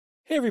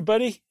Hey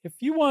everybody, if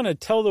you want to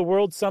tell the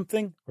world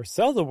something or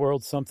sell the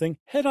world something,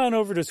 head on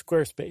over to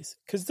Squarespace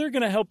because they're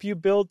going to help you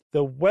build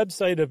the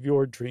website of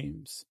your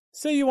dreams.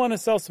 Say you want to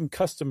sell some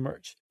custom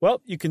merch.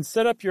 Well, you can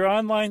set up your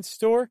online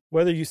store,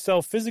 whether you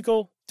sell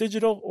physical,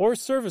 digital, or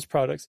service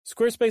products.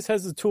 Squarespace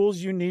has the tools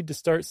you need to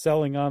start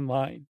selling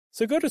online.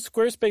 So go to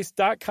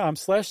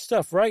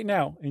squarespace.com/stuff right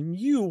now and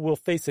you will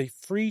face a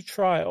free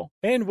trial.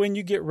 And when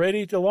you get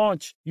ready to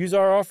launch, use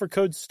our offer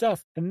code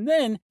STUFF and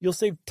then you'll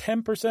save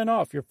 10%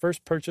 off your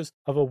first purchase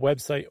of a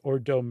website or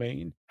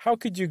domain. How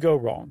could you go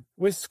wrong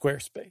with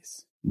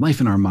Squarespace?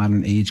 Life in our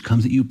modern age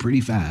comes at you pretty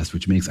fast,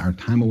 which makes our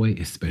time away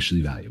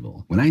especially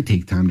valuable. When I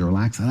take time to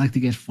relax, I like to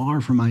get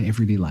far from my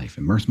everyday life,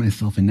 immerse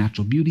myself in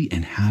natural beauty,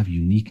 and have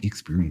unique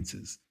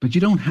experiences. But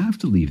you don't have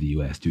to leave the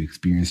U.S. to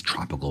experience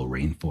tropical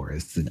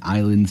rainforests and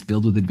islands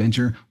filled with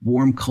adventure,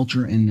 warm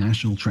culture, and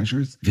national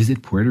treasures.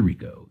 Visit Puerto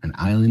Rico, an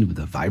island with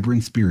a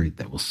vibrant spirit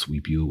that will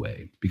sweep you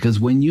away. Because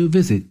when you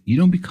visit, you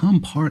don't become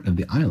part of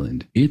the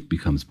island, it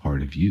becomes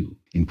part of you.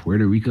 In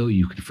Puerto Rico,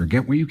 you can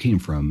forget where you came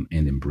from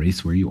and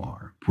embrace where you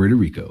are. Puerto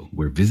Rico,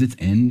 where visits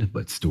end,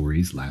 but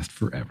stories last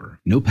forever.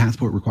 No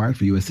passport required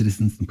for U.S.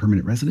 citizens and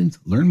permanent residents.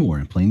 Learn more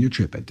and plan your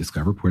trip at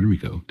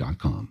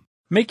discoverpuertorico.com.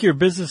 Make your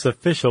business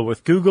official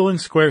with Google and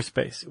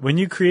Squarespace. When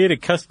you create a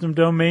custom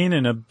domain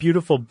and a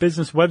beautiful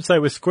business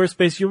website with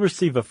Squarespace, you'll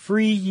receive a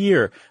free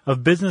year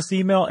of business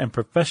email and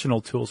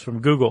professional tools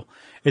from Google.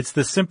 It's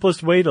the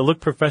simplest way to look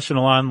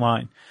professional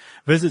online.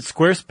 Visit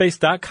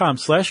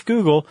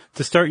squarespace.com/Google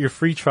to start your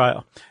free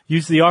trial.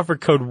 Use the offer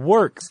code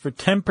WORKS for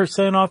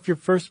 10% off your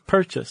first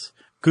purchase.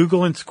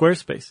 Google and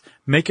Squarespace.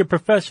 Make it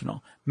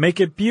professional. Make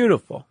it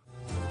beautiful.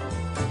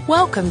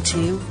 Welcome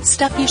to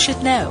Stuff You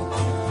Should Know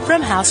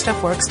from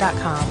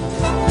HowStuffWorks.com.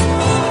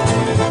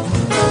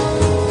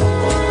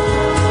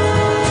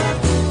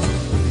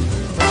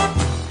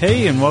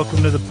 Hey, and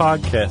welcome to the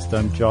podcast.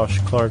 I'm Josh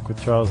Clark with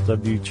Charles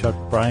W. Chuck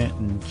Bryant,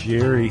 and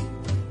Jerry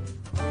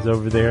is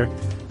over there.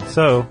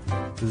 So,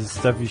 this is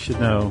Stuff You Should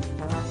Know,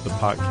 the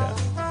podcast.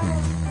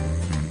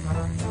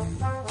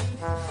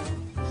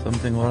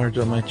 Something large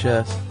on my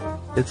chest.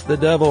 It's the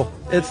devil.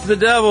 It's the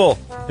devil.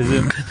 Is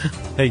it?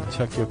 Hey,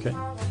 Chuck, you okay?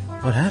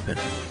 What happened?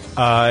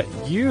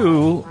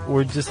 You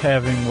were just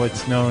having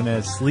what's known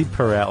as sleep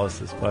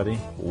paralysis, buddy.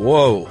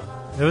 Whoa.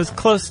 It was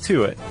close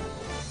to it,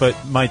 but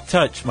my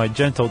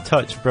gentle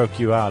touch broke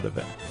you out of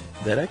it.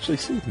 That actually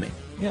soothed me.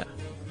 Yeah.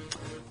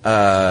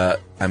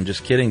 I'm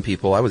just kidding,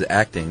 people. I was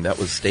acting. That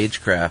was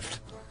stagecraft.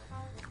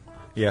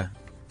 Yeah.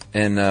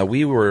 And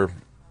we weren't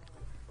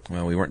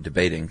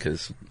debating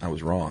because I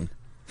was wrong.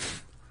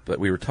 But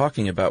we were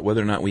talking about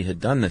whether or not we had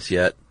done this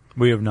yet.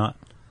 We have not.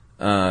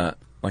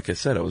 Like I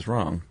said, I was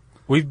wrong.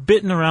 We've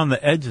bitten around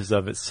the edges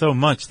of it so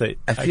much that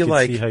I feel could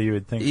like, see how you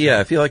would think. Yeah,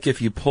 so. I feel like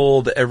if you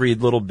pulled every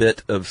little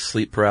bit of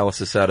sleep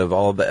paralysis out of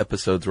all of the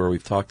episodes where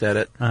we've talked at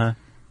it.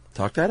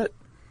 Talked at it?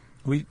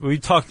 We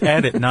talked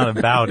at it, not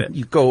about it.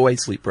 You go away,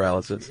 sleep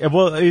paralysis.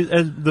 Well,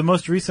 the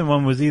most recent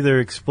one was either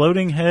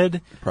exploding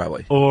head,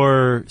 probably,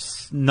 or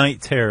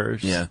night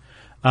terrors. Yeah.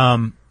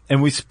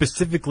 And we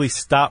specifically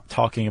stopped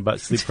talking about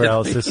sleep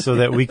paralysis so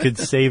that we could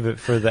save it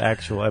for the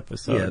actual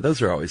episode. Yeah,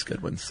 those are always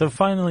good ones. So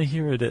finally,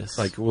 here it is.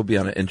 Like, we'll be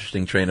on an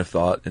interesting train of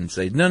thought and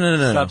say,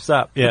 no.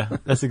 Stop. Yeah,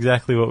 that's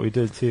exactly what we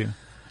did, too.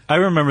 I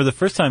remember the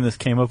first time this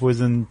came up was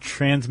in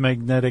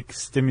transmagnetic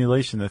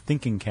stimulation, the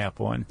thinking cap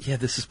one. Yeah,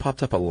 this has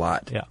popped up a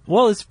lot. Yeah.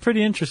 Well, it's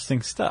pretty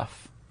interesting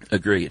stuff.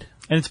 Agreed.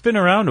 And it's been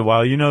around a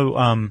while. You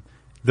know,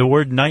 the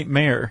word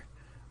nightmare,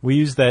 we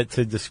use that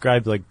to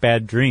describe, like,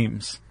 bad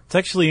dreams. It's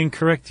actually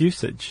incorrect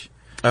usage.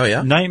 Oh,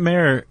 yeah?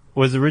 Nightmare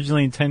was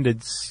originally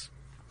intended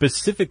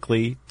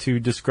specifically to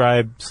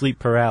describe sleep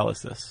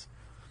paralysis.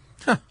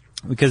 Huh.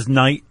 Because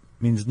night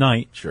means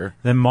night. Sure.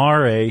 Then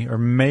mare, or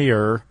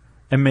mayor,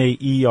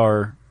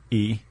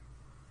 M-A-E-R-E,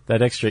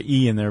 that extra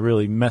E in there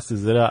really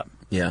messes it up.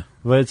 Yeah.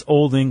 But it's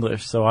Old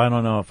English, so I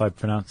don't know if I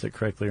pronounced it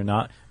correctly or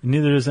not. And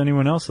neither does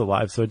anyone else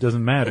alive, so it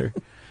doesn't matter.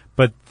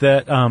 But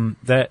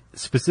that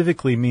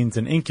specifically means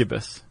an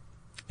incubus.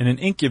 And an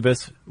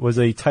incubus was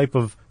a type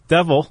of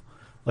devil,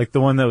 like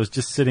the one that was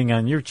just sitting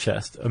on your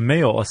chest,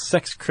 a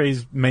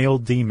sex-crazed male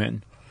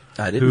demon.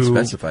 I didn't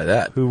specify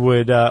that. Who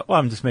would,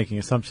 I'm just making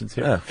assumptions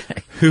here.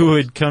 Okay. Who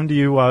would come to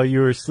you while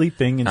you were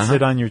sleeping and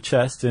sit on your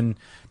chest and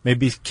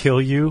maybe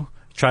kill you,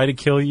 try to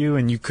kill you,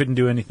 and you couldn't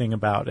do anything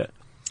about it.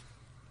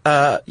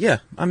 Yeah,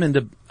 I'm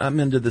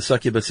into the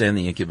succubus and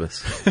the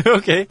incubus.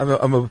 Okay. I'm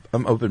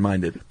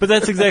open-minded. But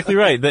that's exactly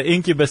right. The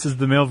incubus is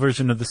the male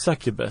version of the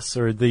succubus,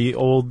 or the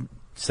old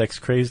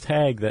sex-crazed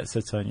hag that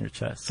sits on your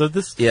chest. So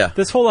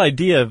this whole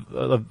idea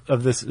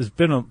of this has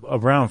been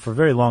around for a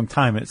very long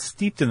time. It's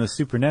steeped in the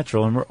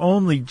supernatural, and we're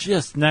only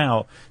just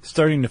now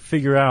starting to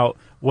figure out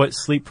what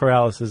sleep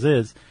paralysis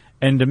is.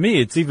 And to me,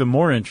 it's even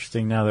more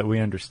interesting now that we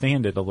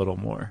understand it a little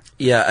more.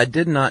 Yeah, I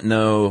did not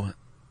know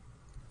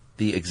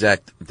the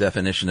exact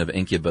definition of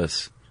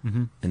incubus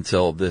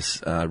until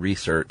this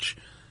research,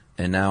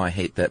 and now I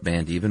hate that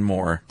band even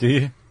more. Do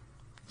you?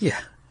 Yeah.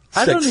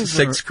 I don't even...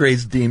 Sex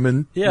crazed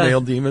demon,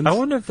 male demons. I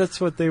wonder if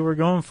that's what they were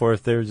going for.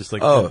 If they were just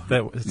like,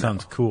 that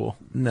sounds cool.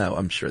 No,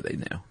 I'm sure they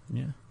knew.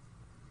 Yeah.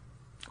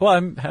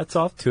 Well, hats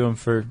off to them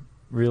for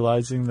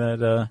realizing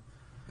that.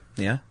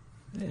 Yeah.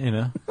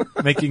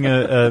 Making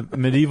a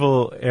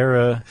medieval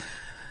era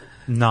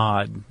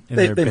nod.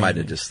 They might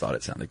have just thought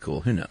it sounded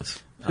cool. Who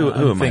knows? Who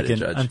am I to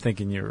judge? I'm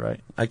thinking you're right.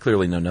 I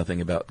clearly know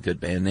nothing about good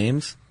band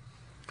names.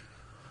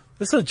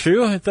 That's not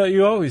true. I thought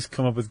you always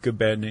come up with good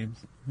band names.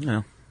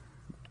 No.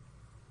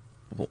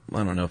 Well,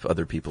 I don't know if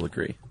other people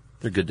agree.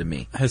 They're good to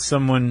me. Has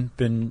someone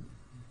been...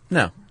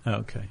 No. Oh,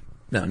 okay.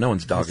 No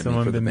one's dogging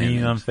me for the band names. Someone been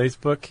mean on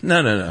Facebook?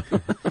 No.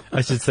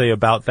 I should say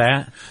about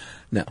that?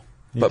 No.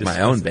 But my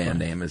own band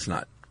name is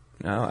not...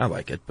 No, I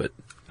like it, but...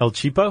 El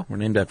Cheapo? We're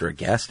named after a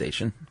gas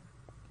station.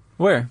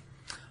 Where?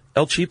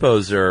 El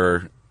Cheapos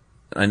are...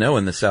 I know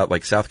in the South,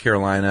 like South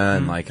Carolina,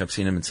 and like I've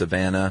seen them in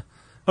Savannah.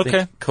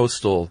 Okay.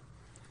 Coastal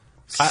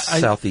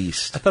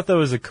Southeast. I thought that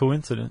was a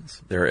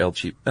coincidence. They're El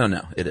Cheap. Oh,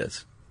 no, it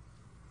is.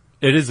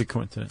 It is a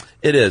coincidence.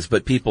 It is,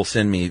 but people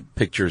send me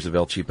pictures of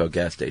El Cheapo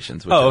gas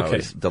stations, which I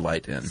always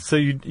delight in. So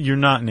you're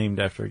not named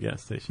after a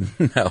gas station?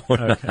 No,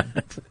 we're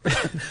not.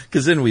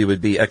 Because then we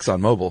would be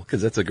ExxonMobil,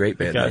 because that's a great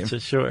band name. Gotcha,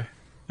 sure.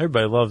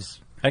 Everybody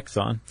loves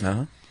Exxon.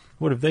 Uh-huh.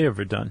 What have they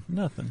ever done?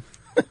 Nothing.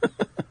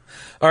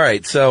 All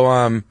right,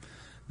 so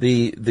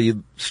the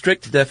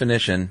strict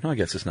definition, I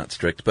guess it's not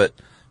strict, but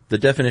the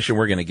definition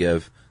we're going to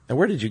give, and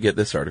where did you get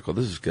this article?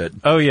 This is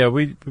good. Oh, yeah,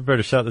 we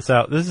better shout this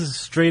out. This is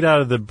straight out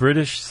of the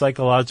British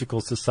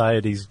Psychological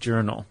Society's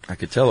journal. I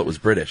could tell it was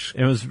British.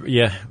 It was,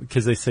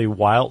 because they say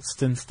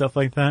whilst and stuff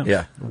like that.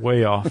 Yeah.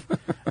 Way off.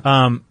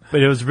 But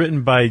it was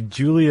written by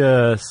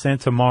Julia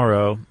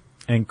Santamaro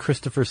and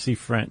Christopher C.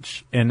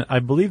 French. And I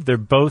believe they're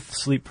both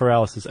sleep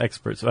paralysis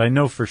experts. I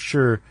know for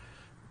sure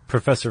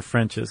Professor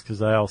French is,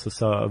 because I also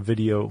saw a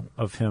video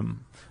of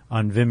him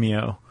on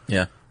Vimeo.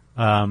 Yeah.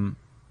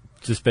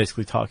 Just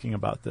basically talking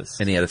about this.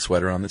 And he had a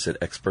sweater on that said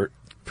expert.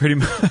 Pretty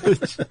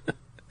much.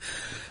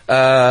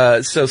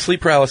 So sleep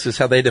paralysis,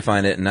 how they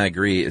define it, and I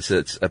agree, is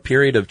it's a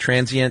period of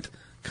transient,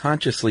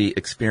 consciously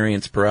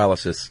experienced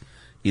paralysis,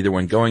 either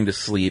when going to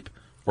sleep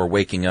or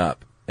waking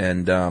up.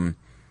 And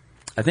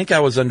I think I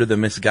was under the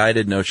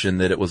misguided notion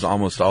that it was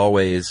almost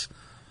always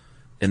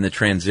in the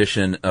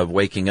transition of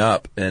waking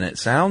up, and it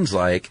sounds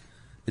like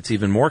it's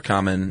even more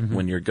common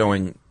when you're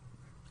going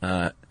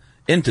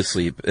into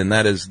sleep, and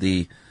that is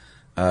the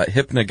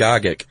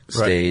hypnagogic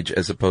stage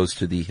as opposed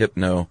to the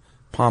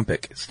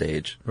hypnopompic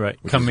stage. Right,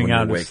 coming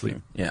out of sleep.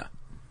 Yeah.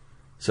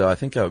 So I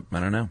think, I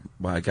don't know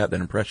why I got that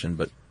impression,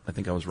 but I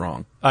think I was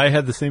wrong. I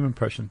had the same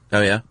impression.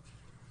 Oh, yeah?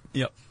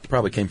 Yep.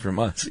 Probably came from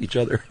us, each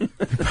other.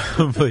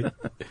 Probably.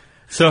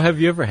 So have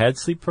you ever had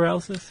sleep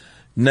paralysis?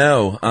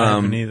 No. I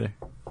haven't either.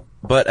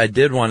 But I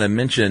did want to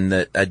mention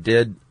that I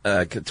did,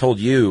 told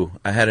you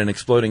I had an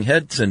exploding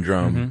head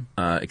syndrome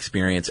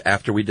experience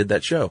after we did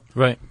that show.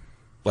 Right.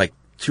 Like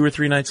 2 or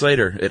 3 nights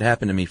later, it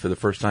happened to me for the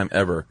first time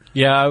ever.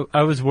 Yeah,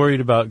 I was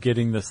worried about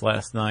getting this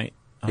last night.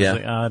 I was Yeah.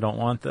 like, I don't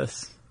want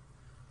this.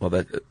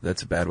 Well,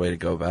 that's a bad way to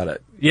go about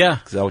it. Yeah.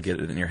 Because that'll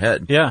get it in your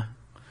head. Yeah.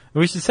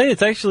 We should say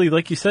it's actually,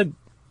 like you said,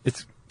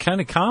 it's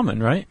kind of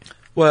common, right?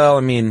 Well,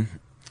 I mean,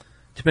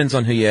 depends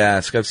on who you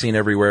ask. I've seen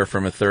everywhere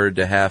from a third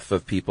to half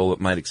of people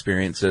that might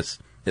experience this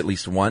at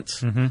least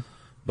once. Mm-hmm.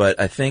 But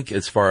I think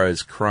as far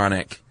as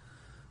chronically,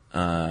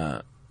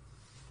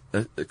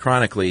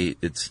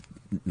 it's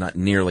not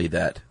nearly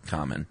that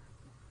common.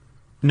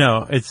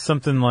 No, it's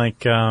something like...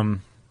 Do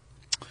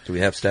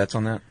we have stats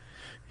on that?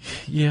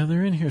 Yeah,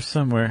 they're in here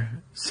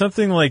somewhere.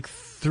 Something like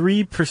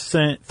 3 to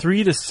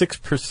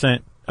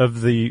 6%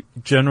 of the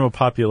general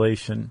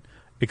population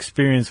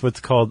experience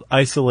what's called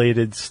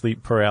isolated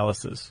sleep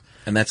paralysis.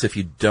 And that's if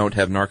you don't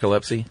have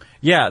narcolepsy?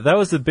 Yeah, that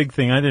was the big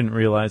thing I didn't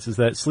realize, is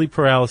that sleep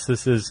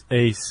paralysis is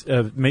a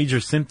major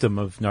symptom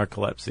of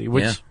narcolepsy.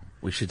 Which, yeah,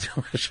 we should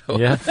do a show.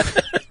 Yeah.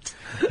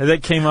 And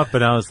that came up,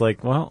 and I was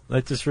like, well,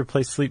 that just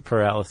replaced sleep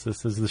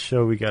paralysis as the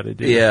show we got to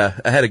do. Yeah,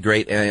 I had a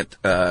great aunt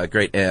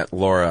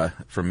Laura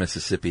from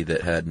Mississippi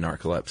that had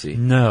narcolepsy.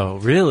 No,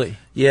 really?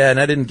 Yeah, and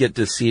I didn't get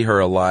to see her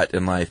a lot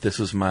in life. This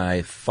was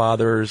my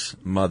father's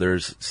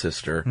mother's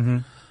sister.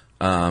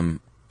 Mm-hmm.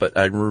 But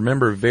I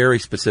remember very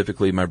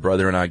specifically my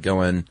brother and I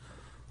going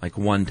like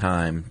one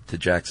time to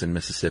Jackson,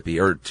 Mississippi,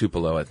 or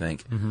Tupelo, I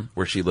think,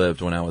 where she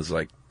lived when I was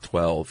like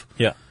 12.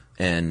 Yeah.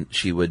 And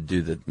she would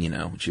do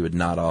she would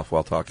nod off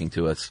while talking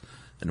to us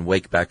and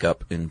wake back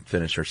up and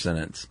finish her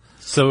sentence.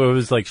 So it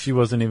was like she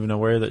wasn't even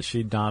aware that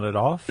she'd nodded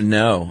off?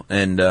 No.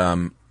 And,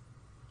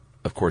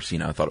 of course,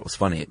 I thought it was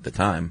funny at the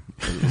time.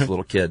 I was a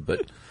little kid,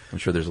 but I'm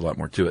sure there's a lot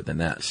more to it than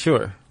that.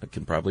 Sure. It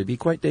can probably be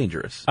quite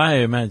dangerous. I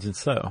imagine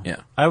so.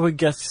 Yeah. I would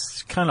guess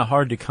it's kind of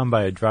hard to come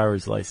by a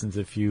driver's license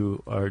if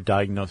you are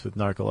diagnosed with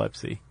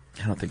narcolepsy.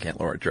 I don't think Aunt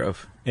Laura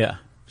drove. Yeah.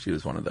 She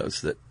was one of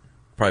those that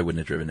probably wouldn't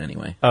have driven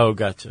anyway. Oh,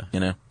 gotcha.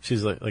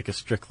 She's like a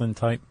Strickland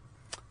type?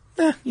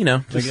 Just,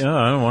 like,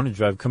 I don't want to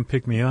drive. Come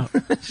pick me up.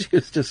 She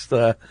was just,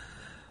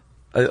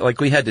 like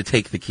we had to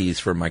take the keys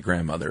from my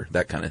grandmother,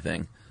 that kind of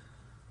thing.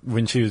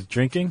 When she was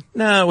drinking?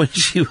 No, when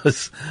she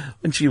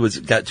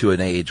got to an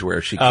age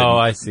where she couldn't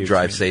I see what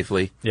drive you mean.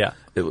 safely. Yeah.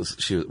 We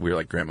were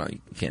like, Grandma, you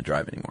can't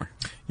drive anymore.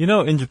 You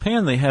know, in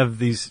Japan, they have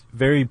these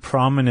very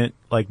prominent,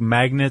 like,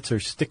 magnets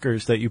or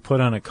stickers that you put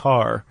on a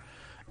car.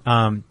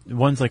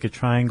 One's like a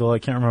triangle. I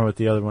can't remember what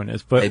the other one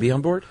is. But Baby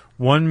on board?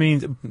 one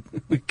means,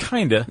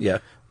 kinda. Yeah.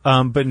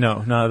 But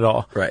no, not at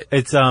all. Right.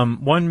 It's,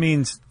 one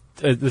means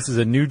this is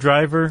a new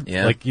driver,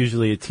 Yeah. like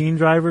usually a teen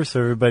driver, so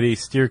everybody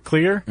steer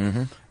clear.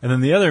 Mm-hmm. And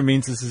then the other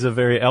means this is a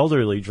very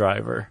elderly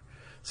driver,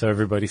 so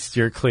everybody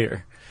steer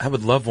clear. I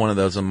would love one of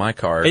those in my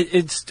car.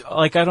 It's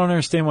like, I don't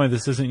understand why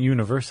this isn't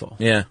universal.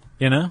 Yeah.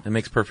 You know? It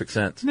makes perfect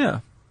sense.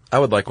 Yeah. I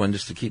would like one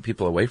just to keep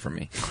people away from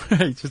me.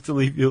 Right, just to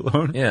leave you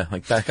alone. Yeah,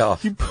 like back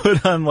off. You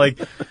put on what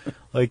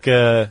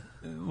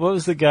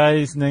was the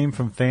guy's name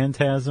from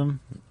Phantasm?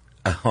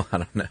 Oh, I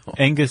don't know.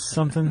 Angus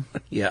something?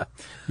 Yeah.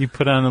 You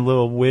put on a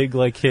little wig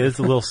like his,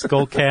 a little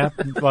skull cap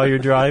while you're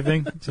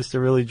driving, just to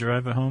really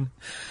drive it home.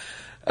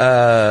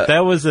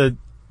 That was an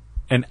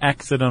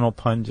accidental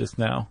pun just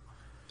now.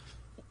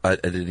 I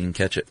didn't even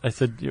catch it. I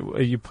said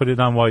you put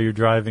it on while you're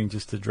driving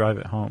just to drive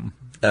it home.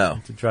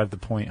 Oh. To drive the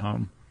point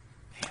home.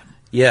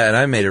 Yeah, and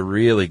I made a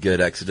really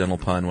good accidental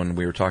pun when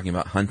we were talking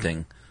about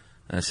hunting.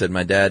 And I said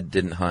my dad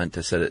didn't hunt.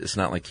 I said it's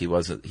not like he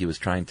was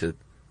trying to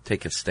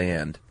take a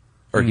stand.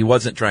 Or he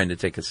wasn't trying to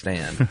take a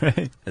stand,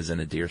 Right. as in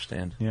a deer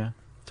stand. Yeah.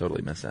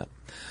 Totally missed that.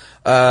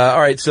 All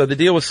right, so the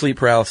deal with sleep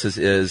paralysis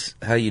is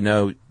how you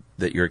know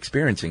that you're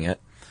experiencing it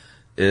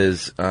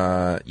is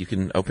you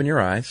can open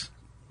your eyes,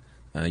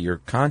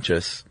 you're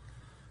conscious,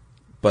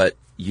 but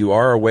you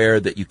are aware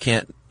that you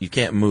can't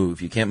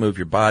move. You can't move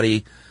your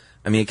body.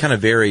 I mean, it kind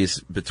of varies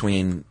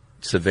between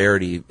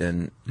severity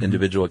and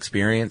individual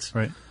experience.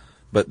 Right.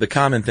 But the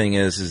common thing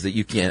is that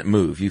you can't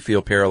move. You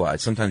feel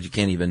paralyzed. Sometimes you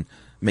can't even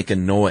make a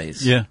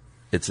noise. Yeah.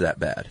 It's that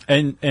bad.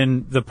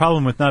 And the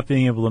problem with not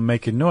being able to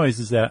make a noise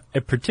is that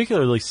it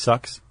particularly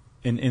sucks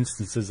in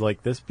instances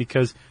like this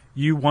because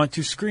you want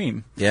to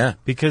scream. Yeah.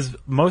 Because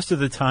most of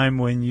the time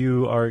when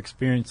you are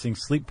experiencing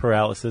sleep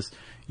paralysis,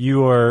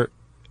 you are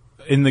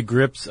in the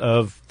grips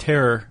of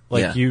terror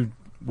like you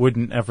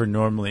wouldn't ever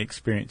normally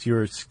experience. You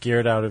are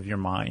scared out of your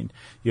mind.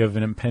 You have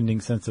an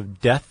impending sense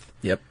of death.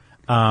 Yep.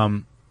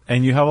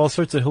 And you have all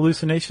sorts of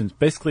hallucinations.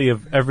 Basically,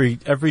 of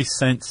every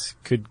sense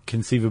could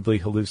conceivably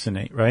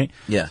hallucinate, right?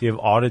 Yeah. So you have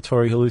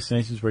auditory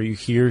hallucinations where you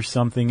hear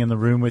something in the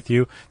room with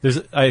you. There's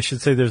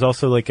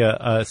also like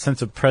a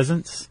sense of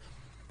presence,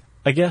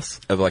 I guess.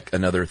 Of like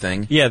another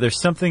thing. Yeah,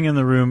 there's something in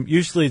the room.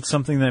 Usually it's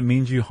something that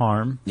means you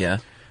harm. Yeah.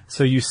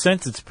 So you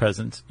sense its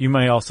presence. You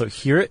may also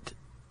hear it.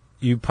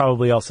 You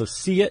probably also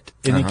see it.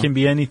 And it can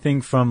be anything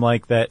from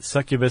like that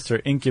succubus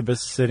or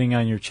incubus sitting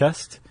on your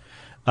chest.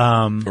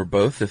 Or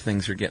both if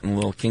things are getting a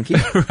little kinky.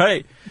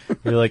 Right.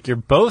 You're like, you're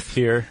both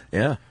here.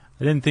 Yeah.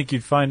 I didn't think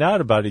you'd find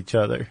out about each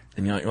other.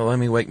 And you're like, well, let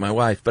me wake my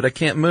wife, but I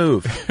can't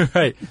move.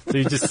 Right. So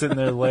you're just sitting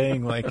there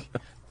laying like,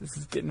 this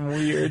is getting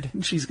weird.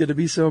 And she's going to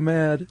be so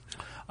mad.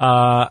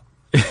 And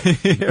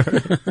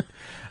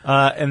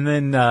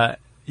then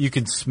you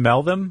can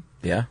smell them.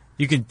 Yeah.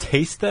 You can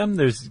taste them.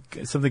 There's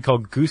something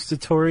called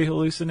gustatory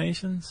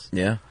hallucinations.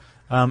 Yeah.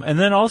 And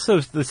then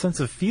also the sense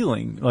of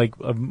feeling, like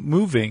of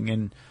moving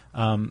and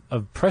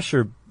of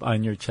pressure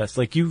on your chest.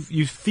 Like you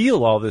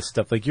feel all this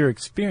stuff, like you're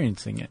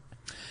experiencing it.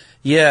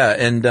 Yeah,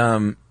 and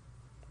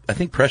I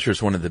think pressure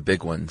is one of the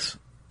big ones.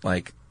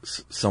 Like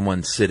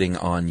someone sitting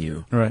on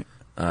you, Right.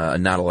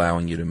 Not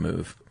allowing you to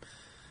move.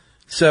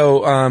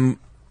 So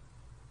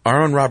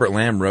our own Robert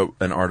Lamb wrote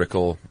an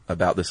article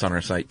about this on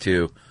our site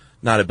too.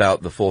 Not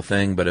about the full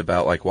thing, but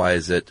about like why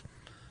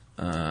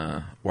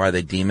are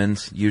they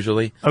demons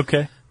usually?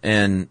 Okay.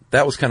 And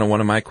that was kind of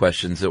one of my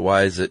questions, that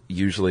why is it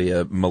usually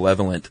a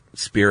malevolent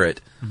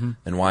spirit,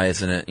 and why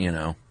isn't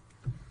it,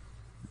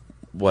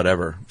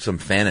 whatever, some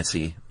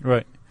fantasy,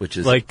 Right. which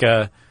is like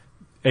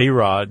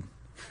A-Rod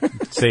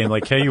saying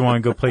like, hey, you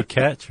want to go play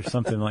catch or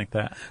something like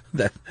that.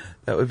 that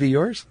would be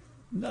yours?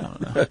 No.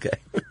 Okay.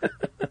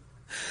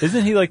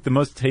 Isn't he like the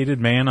most hated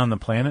man on the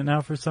planet now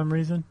for some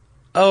reason?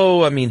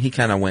 Oh, I mean, he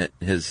kind of went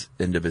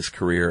end of his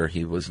career.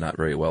 He was not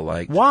very well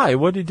liked. Why?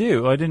 What did he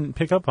do? I didn't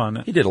pick up on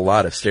it. He did a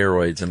lot of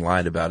steroids and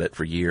lied about it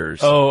for years.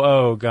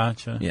 Oh,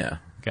 gotcha. Yeah.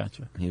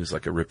 Gotcha. He was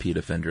like a repeat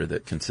offender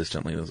that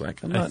consistently was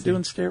like, I'm I not see.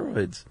 doing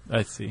steroids.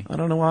 I see. I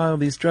don't know why all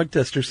these drug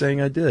tests are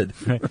saying I did.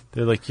 Right.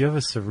 They're like, you have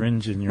a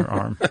syringe in your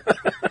arm.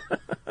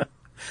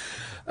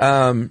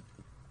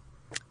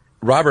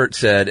 Robert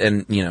said,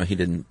 and he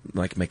didn't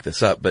like make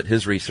this up, but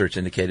his research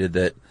indicated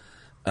that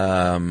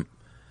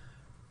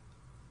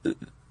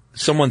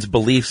someone's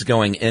beliefs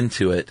going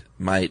into it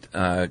might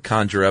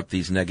conjure up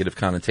these negative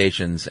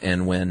connotations,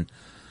 and when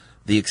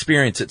the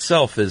experience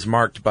itself is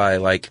marked by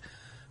like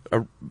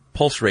a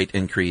pulse rate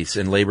increase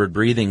and labored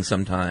breathing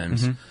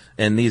sometimes,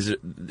 and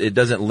it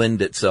doesn't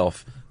lend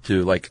itself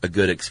to like a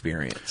good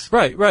experience.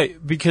 Right.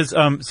 Because,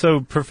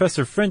 so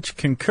Professor French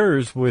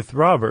concurs with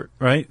Robert,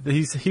 right?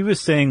 He was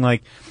saying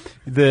like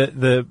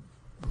the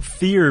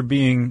fear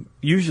being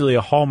usually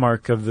a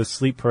hallmark of the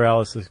sleep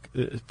paralysis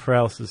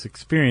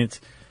experience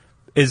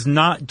is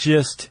not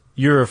just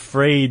you're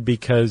afraid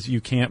because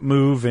you can't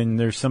move and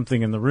there's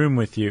something in the room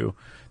with you.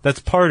 That's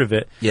part of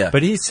it. Yeah.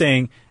 But he's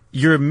saying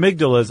your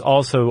amygdala is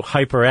also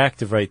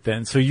hyperactive right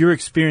then. So you're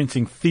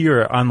experiencing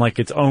fear on like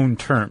its own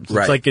terms. It's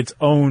Right. like its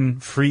own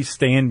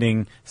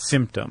freestanding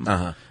symptom.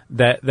 Uh-huh.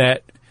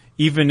 That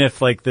even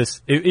if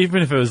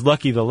even if it was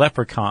Lucky the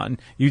Leprechaun,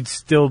 you'd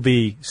still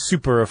be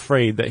super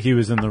afraid that he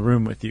was in the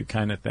room with you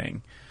kind of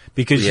thing.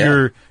 Because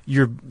Yeah.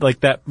 you're like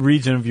that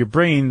region of your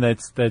brain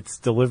that's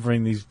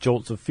delivering these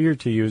jolts of fear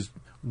to you is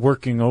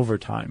working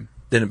overtime.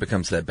 Then it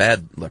becomes that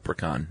bad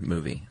Leprechaun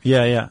movie.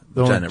 Yeah.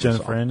 The Which I one never with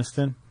Jennifer saw.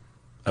 Aniston.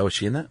 Oh, was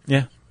she in that?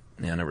 Yeah.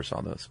 Yeah, I never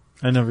saw those.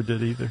 I never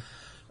did either.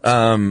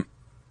 Well,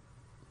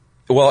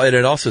 it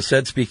had also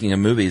said, speaking of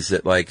movies,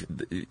 that like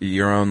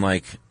your own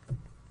like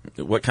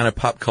what kind of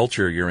pop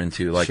culture you're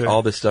into, like Sure.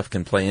 all this stuff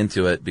can play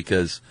into it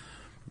because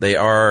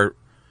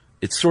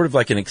it's sort of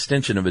like an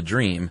extension of a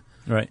dream.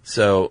 Right.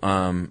 So,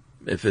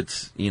 if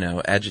it's,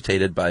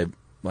 agitated by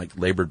like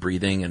labored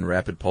breathing and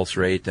rapid pulse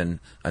rate and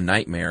a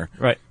nightmare,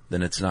 Right.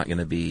 then it's not going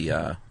to be,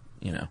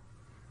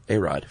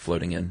 A-Rod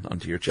floating in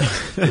onto your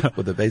chest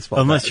with a baseball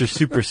Unless bat. you're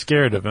super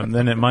scared of him,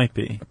 then it might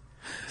be.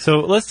 So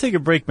let's take a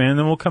break, man, and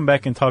then we'll come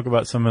back and talk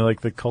about some of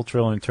like the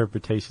cultural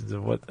interpretations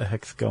of what the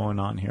heck's going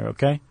on here,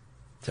 okay?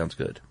 Sounds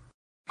good.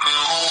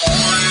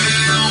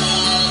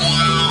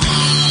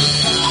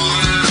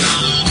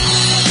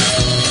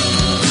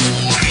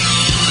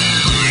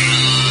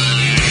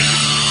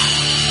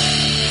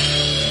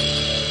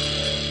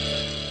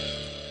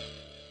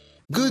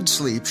 Good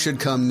sleep should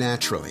come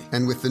naturally,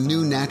 and with the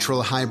new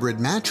Natural Hybrid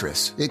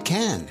mattress, it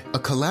can. A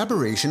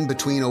collaboration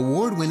between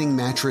award-winning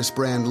mattress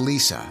brand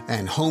Leesa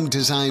and home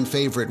design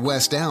favorite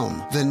West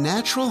Elm, the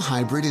Natural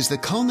Hybrid is the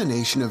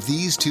culmination of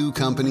these two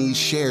companies'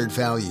 shared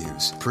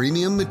values: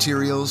 premium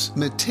materials,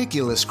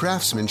 meticulous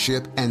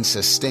craftsmanship, and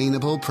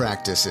sustainable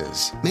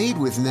practices. Made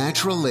with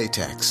natural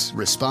latex,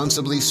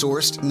 responsibly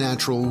sourced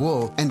natural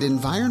wool, and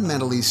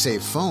environmentally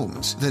safe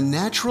foams, the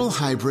Natural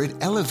Hybrid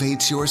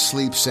elevates your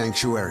sleep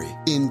sanctuary,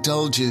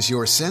 indulges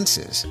your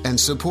senses, and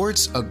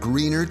supports a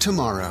greener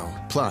tomorrow.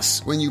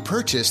 Plus, when you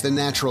purchase the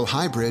Natural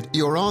Hybrid,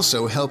 you're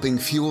also helping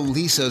fuel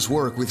Leesa's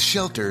work with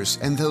shelters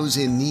and those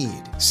in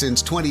need.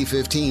 Since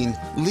 2015,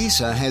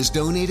 Leesa has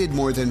donated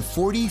more than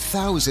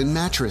 40,000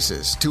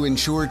 mattresses to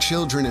ensure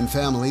children and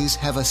families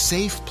have a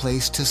safe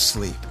place to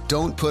sleep.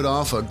 Don't put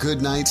off a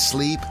good night's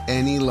sleep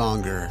any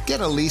longer.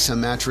 Get a Leesa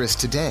mattress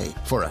today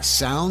for a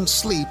sound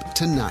sleep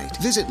tonight.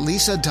 Visit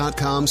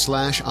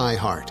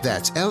leesa.com/iHeart.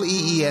 That's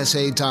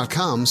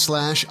LEESA.com/iHeart.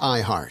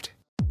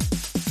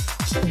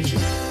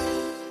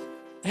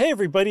 Hey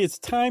everybody, it's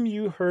time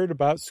you heard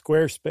about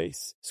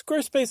Squarespace.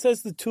 Squarespace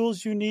has the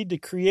tools you need to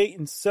create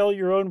and sell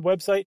your own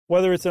website.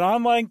 Whether it's an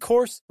online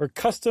course or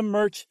custom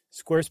merch,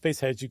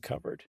 Squarespace has you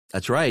covered.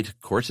 That's right.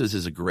 Courses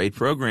is a great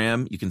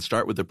program. You can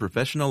start with a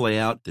professional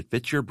layout that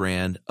fits your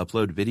brand,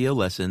 upload video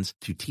lessons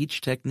to teach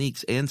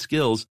techniques and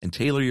skills, and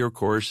tailor your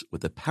course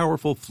with a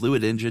powerful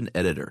Fluid Engine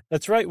editor.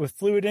 That's right, with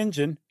Fluid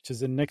Engine, which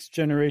is a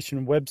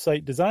next-generation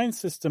website design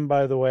system,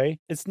 by the way,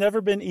 it's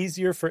never been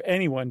easier for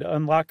anyone to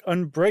unlock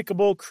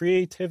unbreakable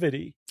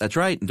creativity. That's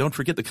right. And don't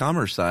forget the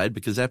commerce side,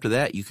 because after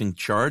that, you can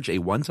charge a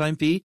one-time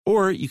fee,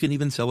 or you can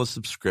even sell a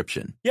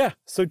subscription. Yeah,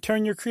 so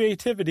turn your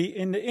creativity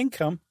into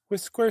income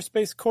with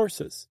Squarespace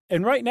courses.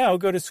 And right now,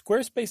 go to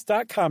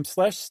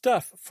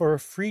squarespace.com/stuff for a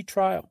free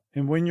trial.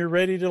 And when you're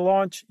ready to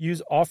launch,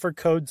 use offer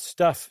code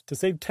STUFF to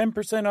save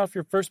 10% off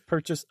your first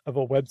purchase of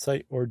a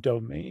website or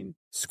domain.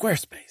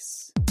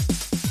 Squarespace.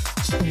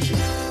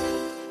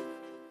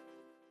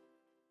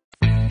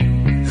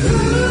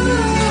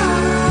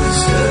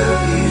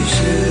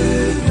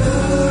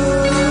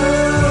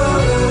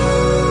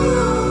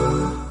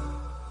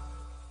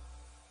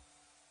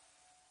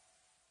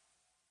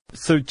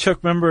 So, Chuck,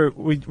 remember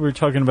we were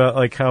talking about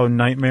like how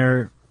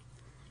nightmare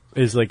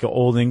is like an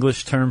old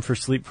English term for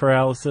sleep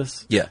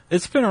paralysis? Yeah.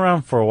 It's been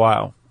around for a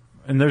while.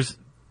 And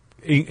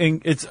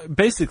it's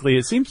basically,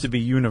 it seems to be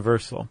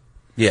universal.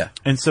 Yeah.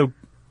 And so,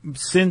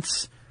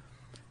 since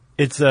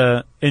it's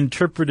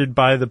interpreted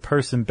by the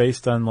person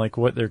based on like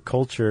what their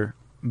culture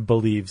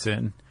believes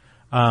in,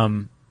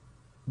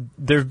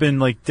 there have been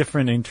like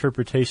different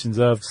interpretations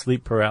of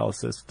sleep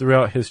paralysis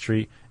throughout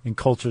history in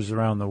cultures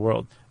around the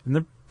world. And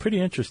they're pretty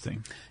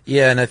interesting.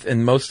 Yeah,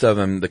 and most of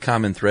them, the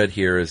common thread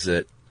here is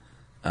that,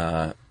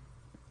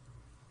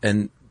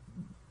 and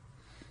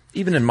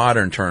even in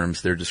modern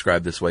terms, they're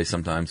described this way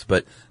sometimes,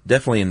 but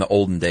definitely in the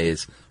olden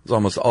days, it was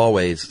almost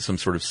always some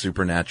sort of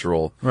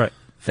supernatural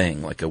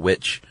thing, like a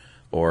witch,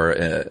 or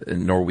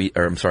in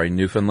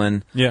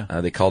Newfoundland. Yeah.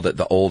 They called it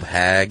the old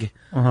hag,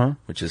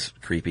 which is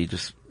creepy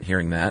just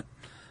hearing that.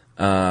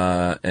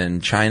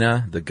 In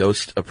China, the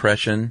ghost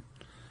oppression.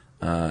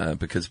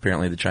 Because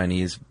apparently the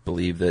Chinese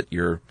believe that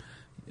you're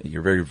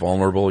very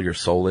vulnerable, your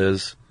soul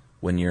is,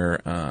 when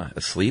you're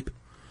asleep.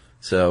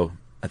 So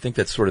I think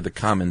that's sort of the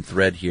common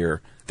thread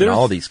here in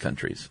all these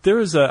countries.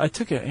 I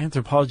took an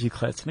anthropology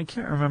class, and I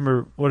can't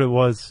remember what it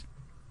was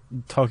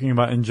talking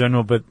about in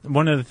general, but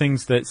one of the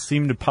things that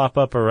seemed to pop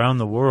up around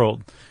the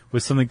world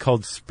was something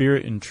called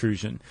spirit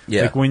intrusion.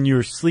 Yeah. Like when you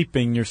were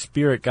sleeping, your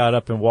spirit got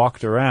up and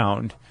walked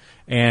around,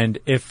 and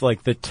if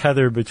like the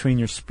tether between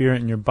your spirit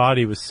and your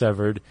body was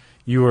severed,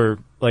 you were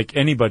like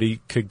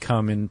anybody could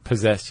come and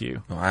possess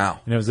you.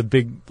 Wow. And it was a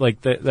big,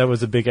 like that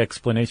was a big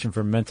explanation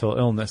for mental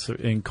illness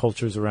in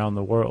cultures around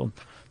the world.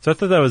 So I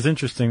thought that was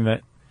interesting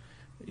that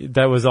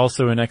was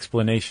also an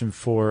explanation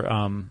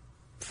for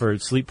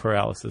sleep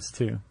paralysis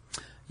too.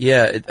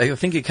 Yeah, I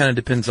think it kind of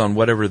depends on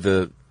whatever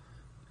the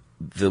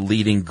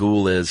leading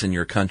ghoul is in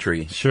your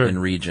country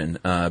and region.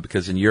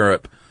 Because in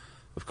Europe,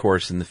 of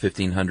course, in the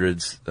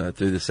 1500s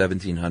through the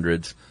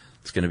 1700s,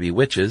 it's going to be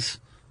witches.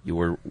 You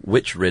were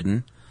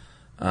witch-ridden.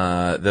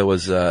 There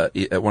was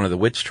at one of the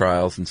witch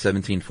trials in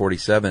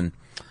 1747,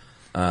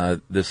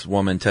 this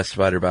woman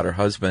testified about her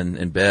husband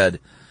in bed,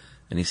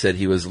 and he said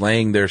he was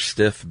laying there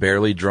stiff,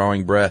 barely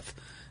drawing breath.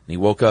 And he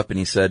woke up and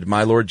he said,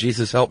 "My Lord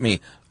Jesus, help me.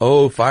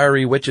 Oh,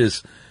 fiery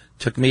witches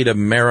took me to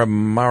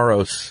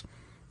Maramaros,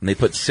 and they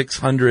put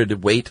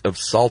 600 weight of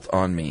salt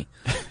on me."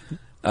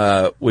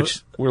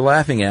 Which we're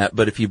laughing at,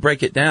 but if you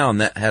break it down,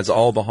 that has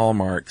all the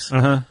hallmarks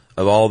of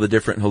all the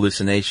different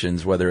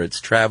hallucinations, whether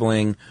it's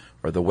traveling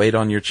or the weight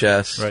on your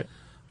chest, right,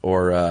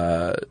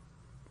 or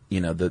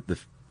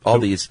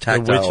these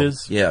tactile,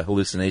 witches?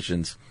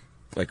 hallucinations,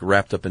 like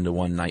wrapped up into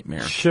one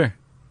nightmare. Sure,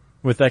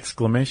 with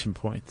exclamation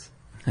points.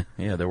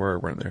 Yeah, there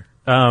weren't there?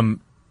 I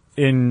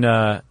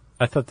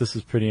thought this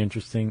was pretty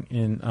interesting.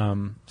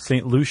 In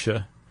St.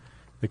 Lucia,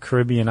 the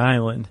Caribbean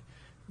island,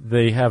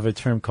 they have a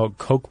term called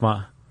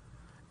kokma,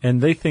 and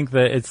they think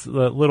that it's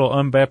the little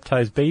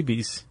unbaptized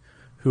babies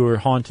who are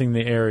haunting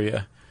the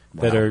area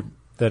that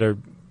are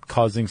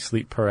causing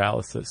sleep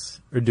paralysis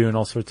or doing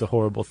all sorts of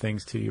horrible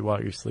things to you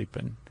while you're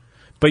sleeping.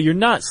 But you're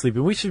not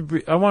sleeping.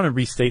 I want to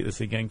restate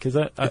this again because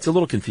it's a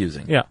little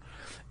confusing. Yeah.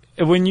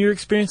 When you're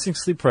experiencing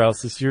sleep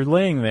paralysis, you're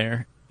laying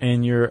there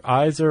and your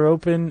eyes are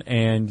open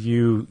and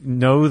you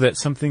know that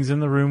something's in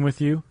the room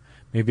with you.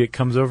 Maybe it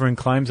comes over and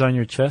climbs on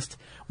your chest.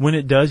 When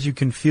it does, you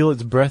can feel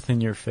its breath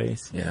in your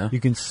face. Yeah. You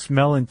can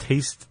smell and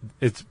taste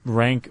its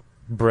rank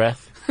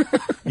breath.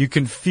 You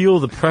can feel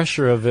the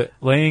pressure of it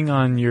laying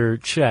on your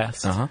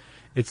chest.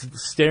 It's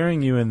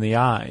staring you in the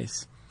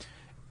eyes.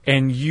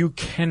 And you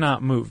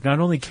cannot move. Not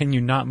only can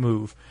you not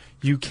move,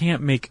 you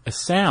can't make a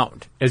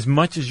sound as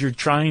much as you're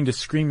trying to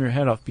scream your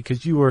head off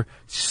because you are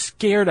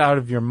scared out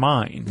of your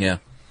mind. Yeah.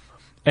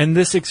 And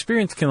this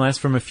experience can last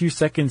from a few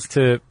seconds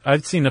to,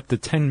 I've seen up to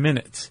 10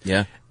 minutes.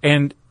 Yeah.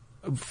 And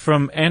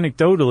from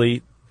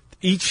anecdotally,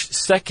 each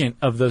second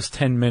of those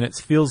 10 minutes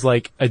feels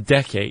like a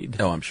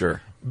decade. Oh, I'm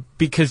sure.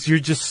 Because you're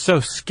just so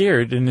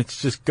scared and it's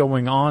just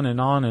going on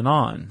and on and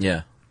on.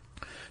 Yeah.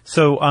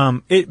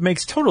 So it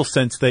makes total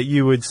sense that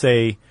you would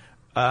say,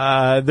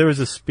 there was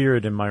a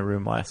spirit in my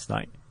room last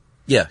night.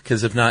 Yeah,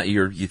 because if not,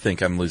 you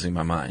think I'm losing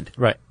my mind.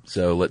 Right.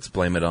 So let's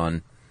blame it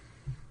on,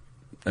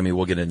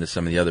 we'll get into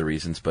some of the other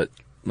reasons, but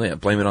yeah,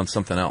 blame it on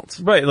something else.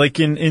 Right, like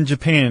in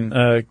Japan,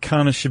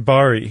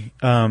 Kanashibari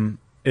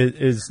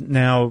is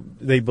now,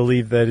 they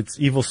believe that it's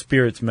evil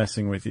spirits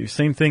messing with you.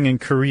 Same thing in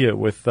Korea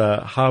with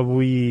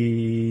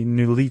Hawi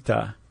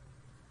Nulita.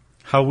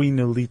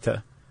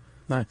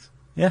 Nice.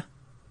 Yeah.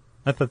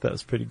 I thought that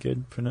was pretty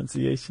good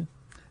pronunciation.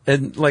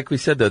 And like we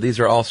said, though,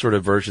 these are all sort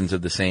of versions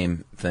of the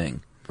same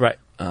thing. Right.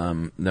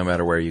 No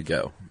matter where you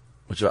go,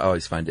 which I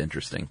always find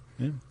interesting.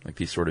 Yeah. Like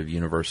these sort of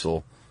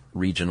universal,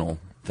 regional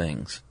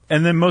things.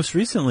 And then most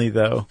recently,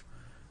 though,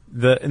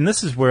 and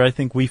this is where I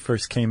think we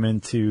first came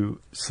into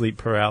sleep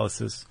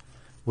paralysis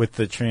with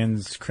the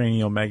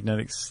transcranial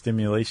magnetic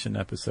stimulation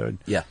episode.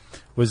 Yeah.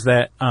 Was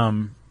that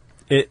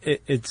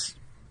it's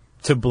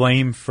to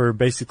blame for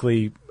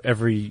basically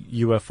every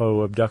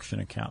UFO abduction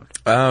account.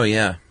 Oh,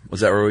 yeah.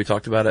 Was that where we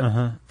talked about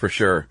it? For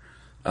sure.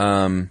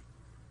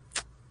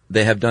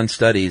 They have done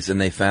studies,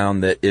 and they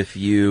found that if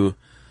you,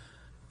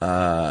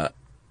 I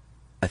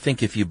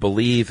think if you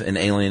believe in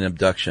alien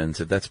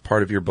abductions, if that's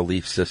part of your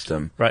belief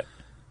system, right,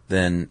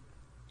 then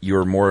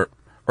you're more,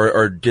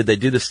 or did they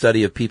do the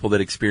study of people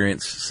that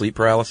experience sleep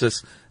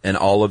paralysis, and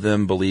all of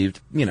them believed,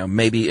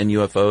 maybe in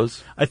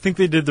UFOs? I think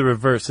they did the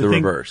reverse. I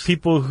think reverse.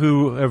 People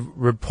who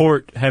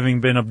report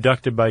having been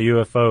abducted by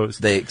UFOs,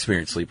 they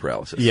experience sleep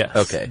paralysis. Yes.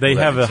 Okay. They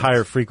have a sense.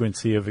 higher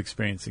frequency of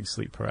experiencing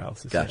sleep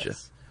paralysis. Gotcha.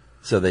 Yes.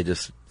 So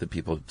the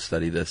people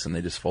study this and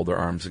they just fold their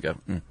arms and go,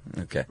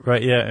 okay.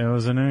 Right, yeah, it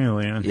was an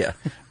alien. Yeah.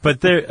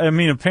 But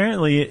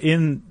apparently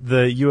in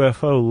the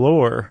UFO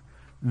lore,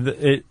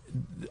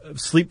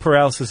 sleep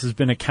paralysis has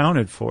been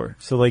accounted for.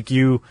 So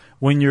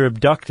when you're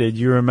abducted,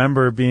 you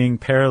remember being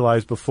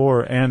paralyzed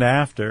before and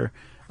after,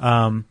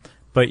 but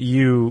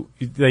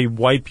they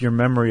wipe your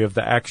memory of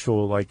the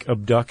actual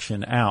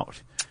abduction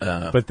out.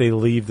 But they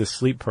leave the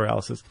sleep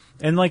paralysis.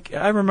 And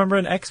I remember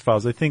in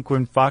X-Files, I think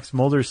when Fox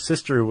Mulder's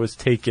sister was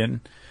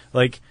taken,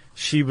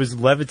 she was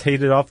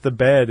levitated off the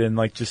bed and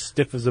like just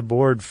stiff as a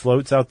board,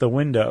 floats out the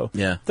window.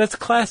 Yeah. That's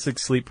classic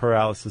sleep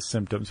paralysis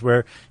symptoms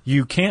where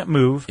you can't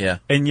move, Yeah.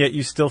 and yet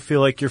you still feel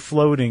like you're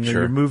floating or Sure.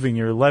 you're moving,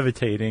 you're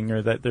levitating,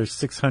 or that there's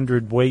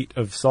 600 weight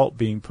of salt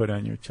being put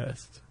on your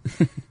chest.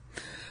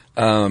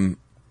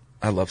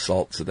 I love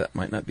salt, so that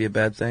might not be a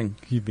bad thing.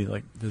 You'd be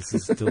like, this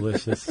is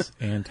delicious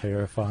and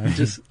terrifying.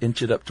 Just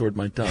inch it up toward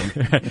my tongue.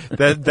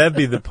 That'd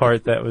be the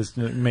part that was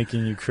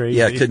making you crazy.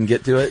 Yeah, I couldn't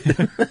get to it.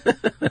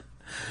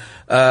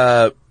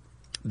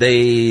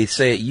 They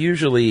say it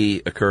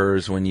usually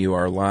occurs when you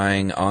are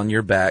lying on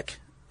your back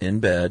in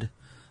bed,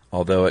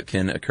 although it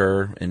can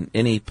occur in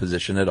any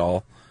position at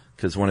all,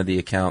 because one of the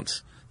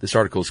accounts, this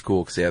article is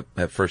cool because they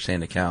have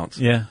first-hand accounts.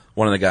 Yeah.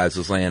 One of the guys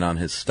was laying on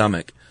his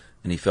stomach,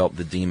 and he felt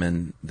the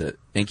demon, the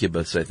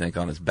incubus, I think,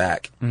 on his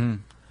back.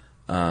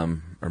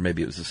 Or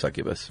maybe it was a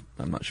succubus.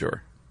 I'm not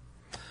sure.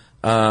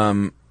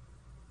 And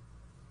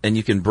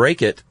you can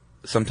break it.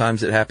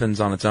 Sometimes it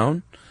happens on its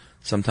own.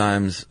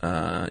 Sometimes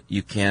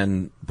you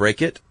can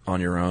break it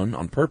on your own,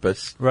 on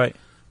purpose. Right.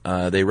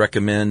 They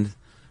recommend,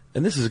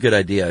 and this is a good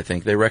idea, I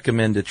think, they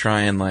recommend to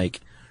try and,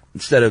 like,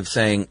 instead of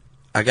saying,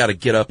 I got to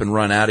get up and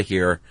run out of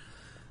here,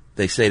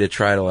 they say to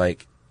try to,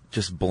 like,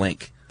 just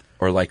blink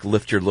or, like,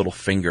 lift your little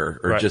finger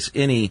or Right. just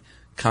any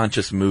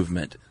conscious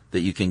movement that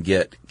you can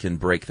get can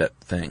break that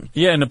thing.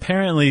 Yeah, and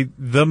apparently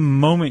the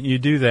moment you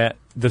do that,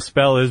 the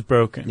spell is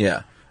broken.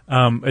 Yeah.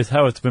 Is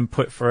how it's been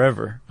put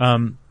forever.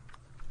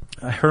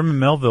 Herman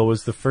Melville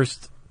was the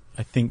first,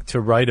 I think, to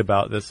write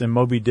about this. In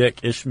Moby Dick,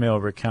 Ishmael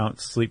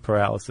recounts sleep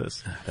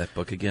paralysis. That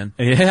book again.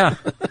 Yeah.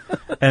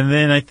 And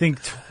then I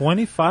think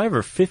 25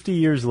 or 50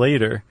 years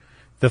later,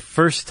 the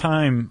first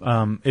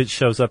time it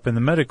shows up in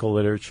the medical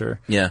literature,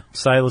 Yeah.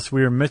 Silas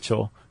Weir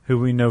Mitchell, who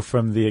we know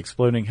from the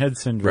exploding head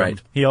syndrome,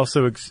 Right. he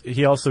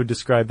also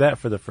described that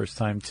for the first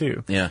time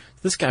too. Yeah.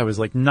 This guy was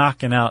like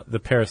knocking out the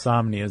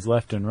parasomnias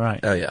left and right.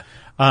 Oh, yeah.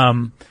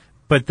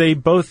 But they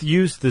both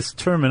use this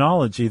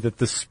terminology that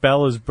the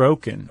spell is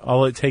broken.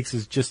 All it takes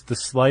is just the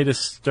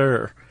slightest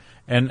stir,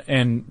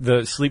 and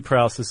the sleep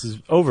paralysis is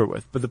over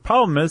with. But the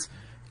problem is,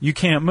 you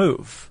can't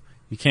move.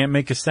 You can't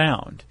make a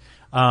sound.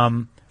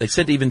 They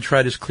said to even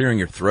try just clearing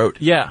your throat.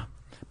 Yeah.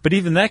 But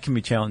even that can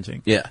be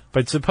challenging. Yeah.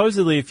 But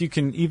supposedly, if you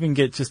can even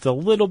get just a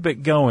little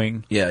bit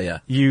going,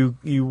 Yeah. you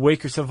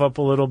wake yourself up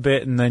a little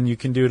bit, and then you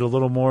can do it a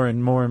little more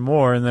and more and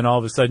more, and then all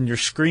of a sudden you're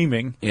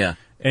screaming. Yeah.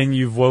 And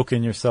you've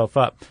woken yourself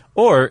up.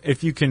 Or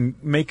if you can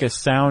make a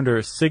sound or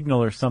a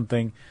signal or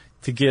something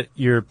to get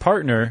your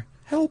partner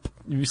Help.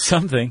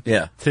 something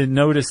Yeah. to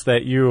notice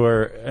that you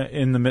are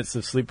in the midst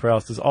of sleep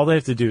paralysis, all they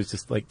have to do is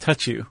just like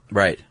touch you,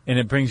 Right. and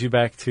it brings you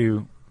back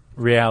to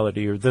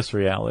reality or this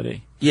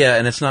reality. Yeah,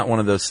 and it's not one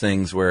of those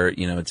things where,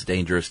 it's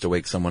dangerous to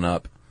wake someone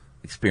up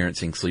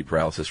experiencing sleep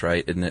paralysis,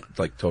 right? Isn't it,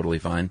 like, totally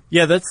fine?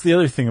 Yeah, that's the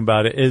other thing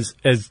about it is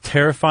as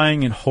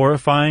terrifying and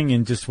horrifying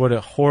and just what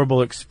a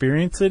horrible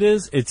experience it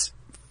is, it's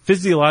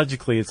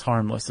physiologically it's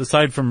harmless,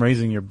 aside from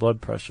raising your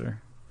blood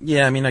pressure.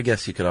 Yeah, I mean, I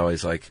guess you could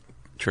always, like,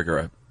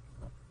 trigger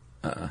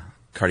a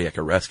cardiac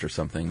arrest or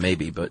something,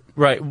 maybe, but...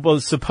 Right. Well,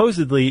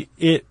 supposedly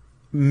it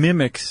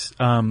mimics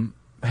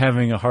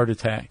having a heart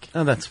attack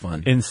Oh, that's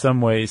fun. in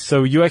some ways.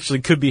 So you actually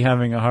could be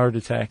having a heart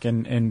attack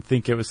and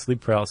think it was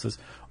sleep paralysis.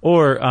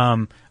 Or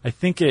I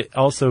think it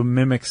also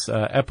mimics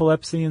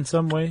epilepsy in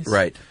some ways.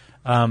 Right.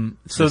 So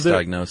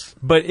Misdiagnosed.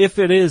 but if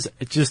it is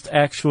just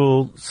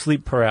actual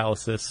sleep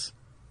paralysis,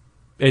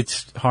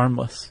 it's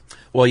harmless.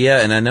 Well,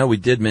 yeah, and I know we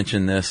did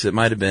mention this. It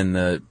might have been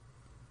the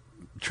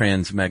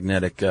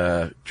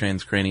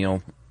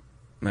transcranial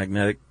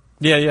magnetic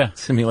Yeah.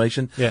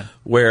 simulation. Yeah.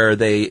 Where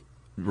they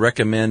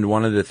recommend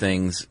one of the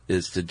things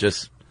is to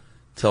just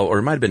tell, or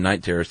it might have been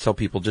night terrors, tell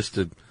people just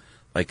to,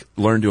 like,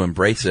 learn to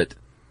embrace it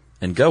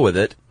and go with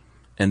it.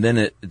 And then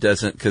it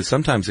doesn't, because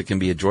sometimes it can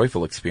be a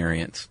joyful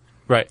experience.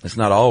 Right. It's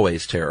not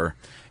always terror.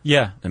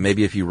 Yeah. And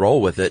maybe if you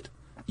roll with it,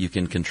 you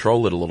can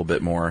control it a little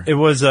bit more. It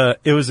was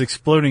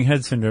exploding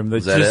head syndrome.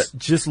 Was that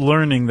just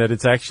learning that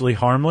it's actually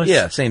harmless.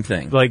 Yeah, same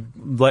thing. Like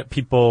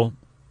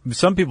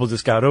some people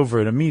just got over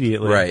it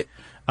immediately. Right.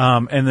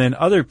 And then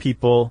other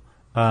people,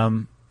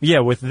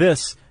 with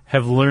this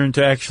have learned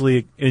to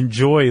actually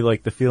enjoy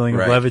like the feeling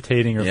Right. of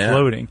levitating or Yeah,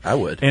 floating. I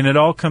would. And it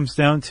all comes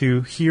down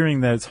to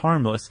hearing that it's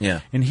harmless.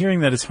 Yeah. And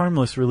hearing that it's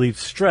harmless relieves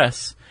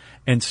stress.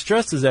 And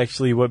stress is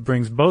actually what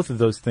brings both of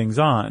those things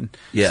on.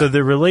 Yeah. So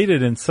they're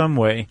related in some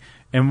way.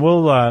 And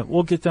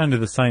we'll get down to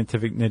the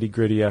scientific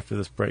nitty-gritty after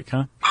this break,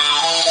 huh?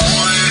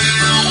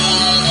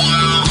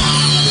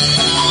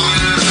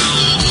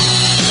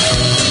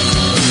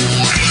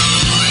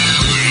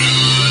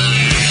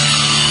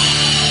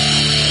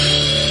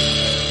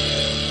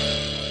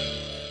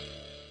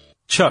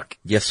 Chuck,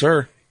 Yes,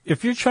 sir.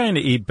 if you're trying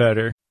to eat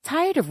better,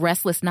 Tired of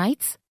restless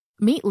nights?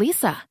 Meet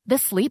Lisa, the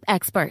sleep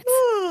experts.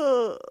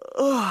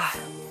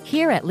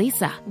 Here at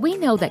Lisa, we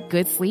know that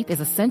good sleep is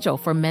essential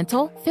for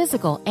mental,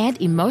 physical,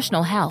 and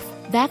emotional health.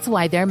 That's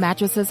why their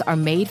mattresses are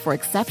made for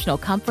exceptional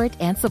comfort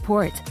and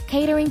support,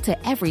 catering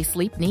to every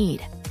sleep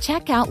need.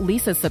 Check out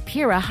Lisa's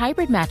Sapira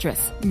Hybrid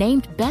Mattress,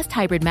 named Best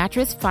Hybrid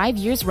Mattress 5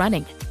 years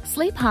running.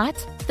 Sleep hot?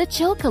 The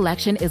Chill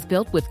Collection is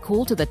built with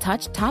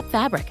cool-to-the-touch top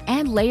fabric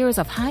and layers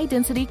of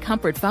high-density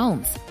comfort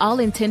foams, all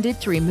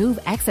intended to remove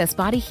excess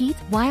body heat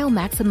while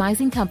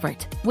maximizing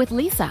comfort. With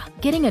Leesa,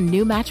 getting a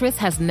new mattress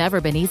has never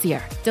been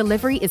easier.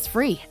 Delivery is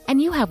free, and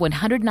you have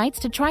 100 nights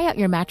to try out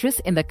your mattress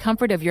in the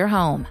comfort of your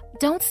home.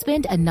 Don't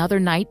spend another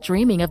night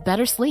dreaming of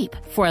better sleep.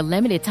 For a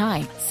limited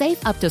time,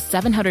 save up to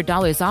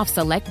 $700 off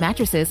select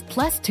mattresses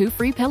plus 2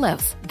 free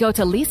pillows. Go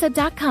to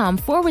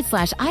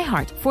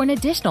leesa.com/iHeart for an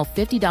additional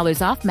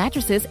 $50 off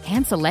mattresses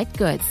and select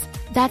goods.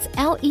 That's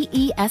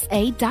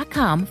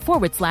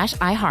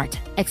LEESA.com/iHeart.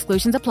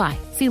 Exclusions apply.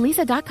 See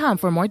leesa.com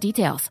for more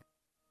details.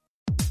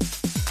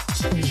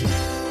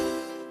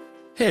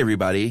 Hey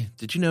everybody,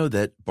 did you know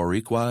that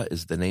Boricua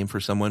is the name for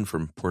someone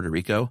from Puerto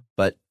Rico?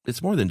 But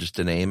it's more than just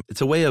a name.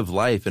 It's a way of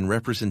life and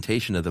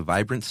representation of the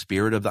vibrant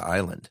spirit of the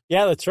island.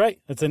 Yeah, that's right.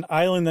 It's an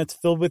island that's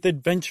filled with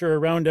adventure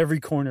around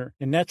every corner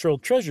and natural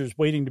treasures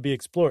waiting to be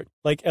explored,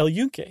 like El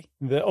Yunque,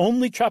 the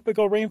only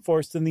tropical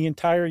rainforest in the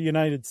entire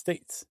United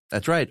States.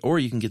 That's right. Or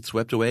you can get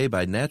swept away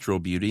by natural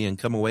beauty and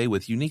come away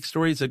with unique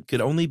stories that could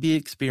only be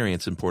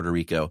experienced in Puerto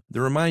Rico that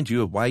remind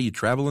you of why you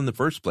travel in the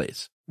first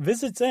place.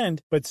 Visits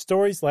end, but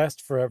stories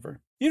last forever.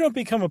 You don't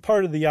become a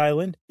part of the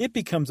island, it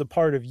becomes a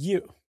part of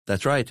you.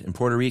 That's right. In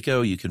Puerto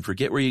Rico, you can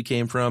forget where you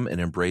came from and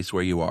embrace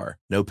where you are.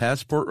 No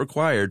passport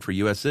required for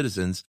U.S.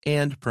 citizens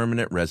and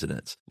permanent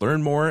residents.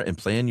 Learn more and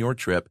plan your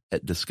trip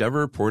at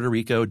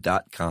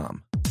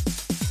discoverpuertorico.com.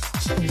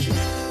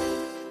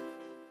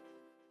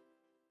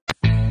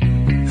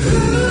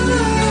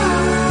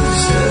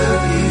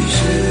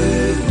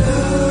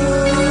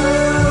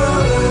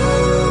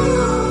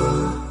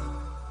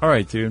 All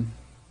right, dude.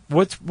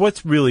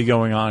 What's really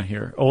going on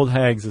here? Old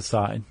hags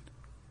aside.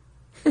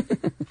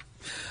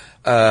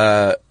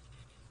 Well,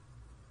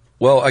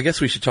 I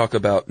guess we should talk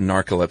about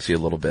narcolepsy a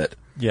little bit.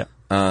 Yeah.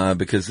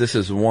 Because this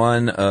is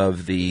one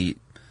of the,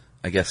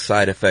 I guess,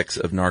 side effects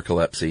of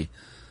narcolepsy.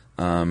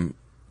 There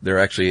are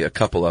actually a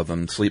couple of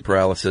them, sleep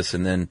paralysis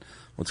and then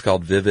what's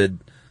called vivid,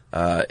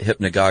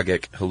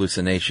 hypnagogic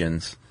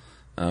hallucinations,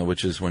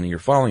 which is when you're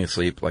falling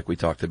asleep, like we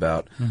talked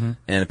about. Mm-hmm.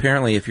 And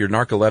apparently if you're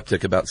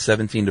narcoleptic, about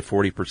 17 to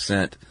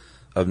 40%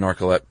 of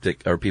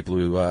narcoleptic, or people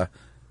who,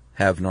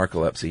 have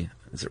narcolepsy.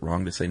 Is it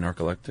wrong to say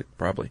narcoleptic?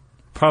 Probably.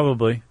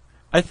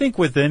 I think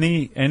with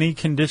any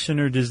condition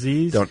or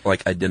disease, don't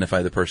like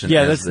identify the person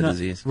as the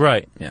disease.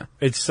 Right. Yeah.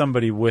 It's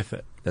somebody with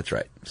it. That's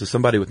right. So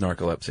somebody with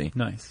narcolepsy.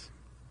 Nice.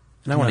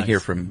 And I want to hear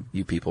from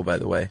you people, by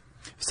the way.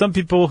 Some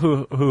people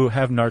who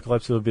have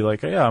narcolepsy will be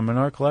like, yeah, I'm a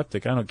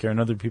narcoleptic. I don't care.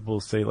 And other people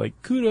will say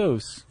like,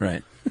 kudos.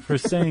 Right. For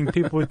saying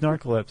people with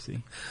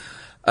narcolepsy.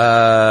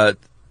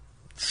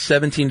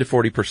 17 to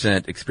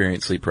 40%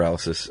 experience sleep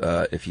paralysis,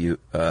 if you,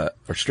 are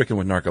stricken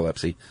with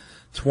narcolepsy.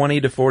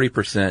 20 to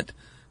 40%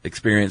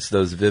 experience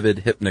those vivid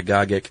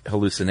hypnagogic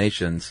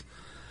hallucinations.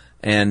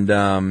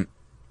 And,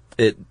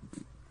 it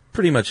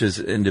pretty much is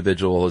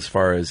individual as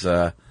far as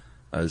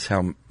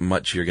how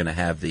much you're going to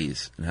have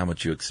these and how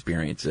much you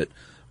experience it,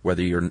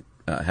 whether you're,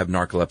 have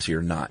narcolepsy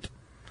or not.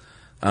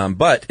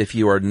 But if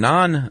you are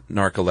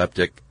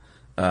non-narcoleptic,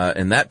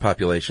 in that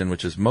population,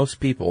 which is most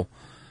people,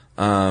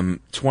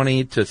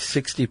 20 to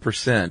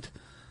 60%,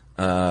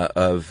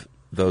 of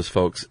those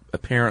folks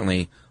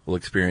apparently will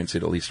experience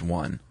it at least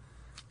one.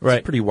 Right.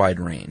 It's a pretty wide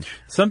range.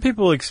 Some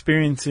people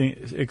experience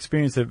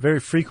it very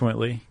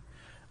frequently.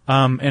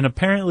 And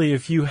apparently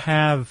if you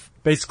have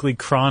basically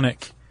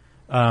chronic,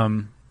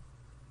 I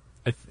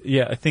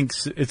think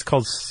it's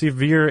called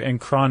severe and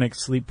chronic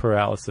sleep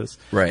paralysis.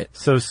 Right.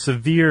 So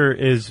severe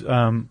is,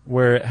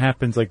 where it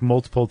happens like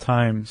multiple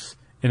times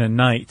in a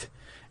night.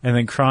 And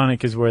then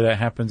chronic is where that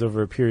happens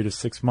over a period of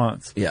 6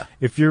 months. Yeah.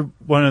 If you're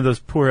one of those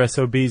poor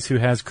SOBs who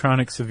has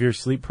chronic severe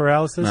sleep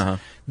paralysis,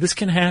 this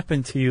can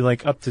happen to you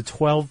like up to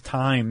 12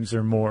 times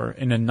or more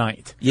in a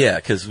night. Yeah,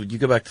 because you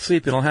go back to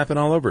sleep, it'll happen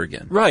all over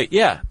again. Right,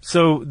 yeah.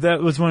 So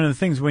that was one of the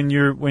things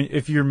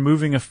if you're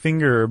moving a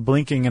finger or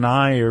blinking an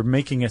eye or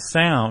making a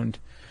sound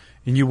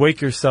and you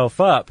wake yourself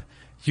up,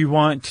 you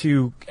want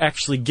to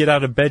actually get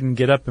out of bed and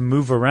get up and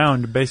move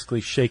around to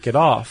basically shake it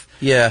off.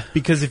 Yeah.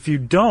 Because if you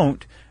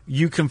don't,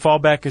 you can fall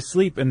back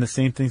asleep and the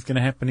same thing's going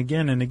to happen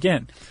again and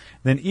again.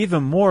 Then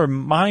even more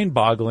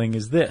mind-boggling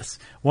is this.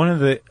 One of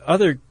the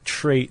other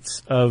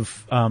traits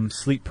of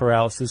sleep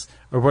paralysis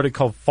are what are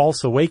called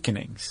false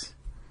awakenings,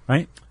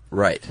 right?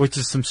 Right. Which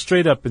is some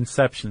straight-up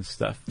Inception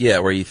stuff. Yeah,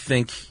 where you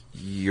think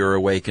you're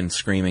awake and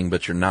screaming,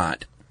 but you're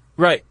not.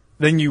 Right.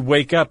 Then you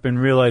wake up and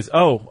realize,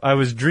 oh, I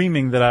was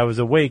dreaming that I was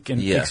awake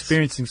and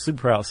experiencing sleep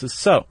paralysis.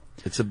 So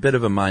it's a bit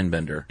of a mind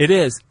bender. It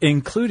is,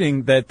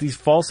 including that these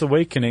false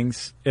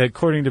awakenings,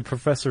 according to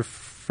Professor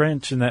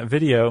French in that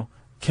video,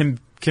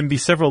 can be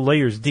several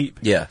layers deep.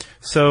 Yeah.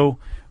 So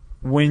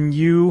when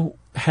you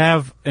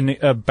have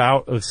a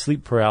bout of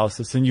sleep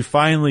paralysis and you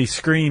finally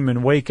scream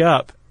and wake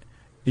up,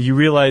 you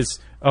realize,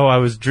 oh, I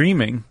was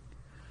dreaming,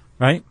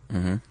 right?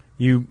 Mm-hmm.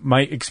 you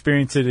might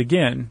experience it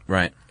again.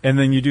 Right. And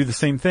then you do the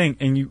same thing,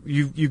 and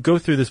you go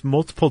through this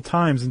multiple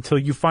times until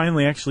you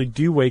finally actually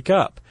do wake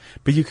up.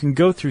 But you can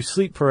go through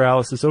sleep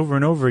paralysis over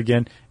and over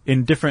again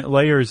in different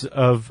layers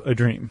of a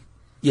dream.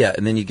 Yeah,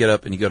 and then you get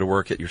up and you go to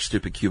work at your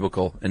stupid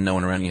cubicle, and no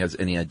one around you has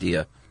any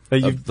idea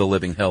of the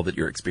living hell that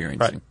you're experiencing.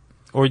 Right.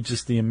 Or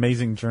just the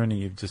amazing journey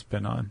you've just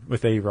been on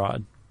with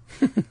A-Rod.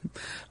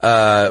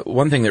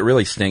 One thing that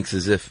really stinks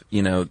is if,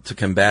 to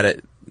combat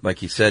it,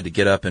 like you said, to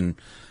get up and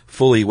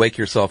fully wake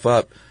yourself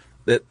up,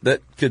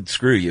 that could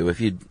screw you.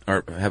 If you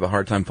have a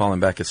hard time falling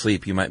back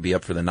asleep, you might be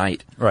up for the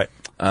night. Right.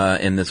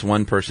 And this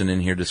one person in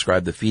here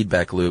described the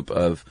feedback loop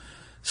of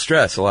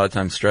stress. A lot of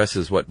times stress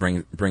is what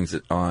brings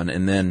it on,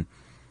 and then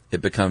it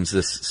becomes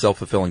this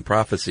self-fulfilling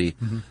prophecy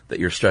that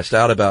you're stressed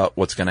out about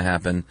what's going to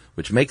happen,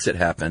 which makes it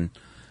happen.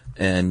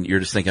 And you're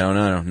just thinking, oh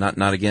no,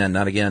 not again,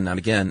 not again, not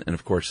again. And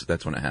of course,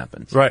 that's when it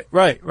happens.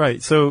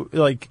 Right. So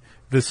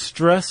the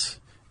stress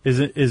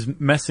is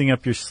messing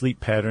up your sleep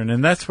pattern,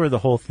 and that's where the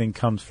whole thing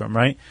comes from,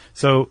 right?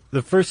 So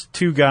the first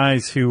two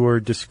guys who were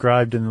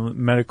described in the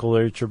medical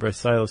literature by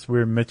Silas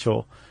Weir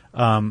Mitchell,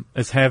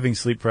 as having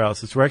sleep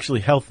paralysis were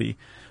actually healthy,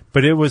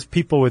 but it was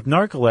people with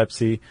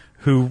narcolepsy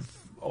who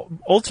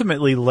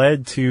ultimately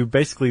led to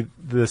basically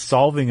the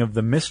solving of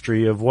the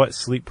mystery of what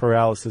sleep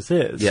paralysis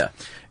is. Yeah.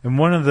 And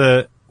one of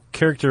the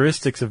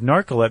characteristics of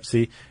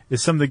narcolepsy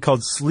is something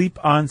called sleep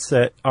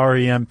onset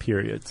REM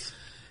periods.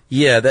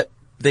 Yeah,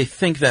 they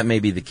think that may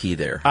be the key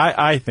there.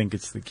 I think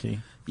it's the key.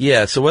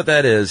 Yeah, so what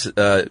that is,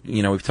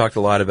 we've talked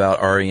a lot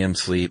about REM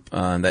sleep.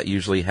 That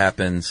usually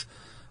happens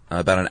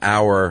about an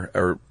hour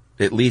or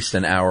at least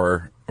an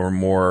hour or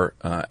more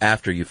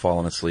after you've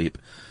fallen asleep.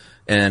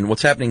 And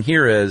what's happening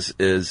here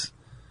is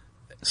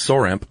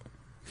SOREM.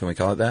 Can we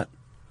call it that?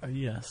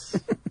 Yes.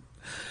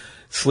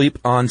 Sleep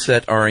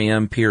onset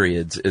REM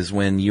periods is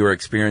when you are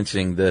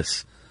experiencing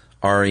this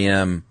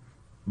REM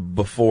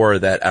before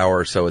that hour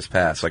or so has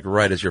passed, like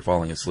right as you're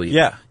falling asleep.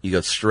 Yeah. You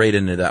go straight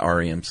into that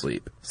REM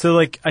sleep. So,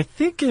 I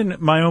think in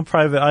My Own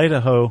Private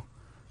Idaho,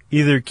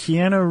 either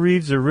Keanu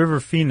Reeves or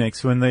River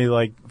Phoenix, when they,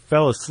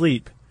 fell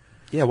asleep.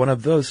 Yeah, one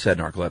of those had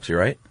narcolepsy,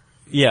 right?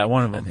 Yeah,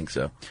 one of them. I think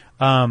so.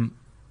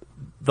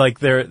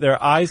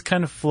 Their eyes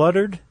kind of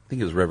fluttered. I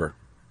think it was River.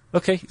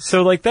 Okay,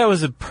 so that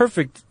was a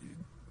perfect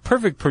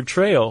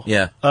portrayal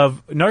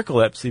of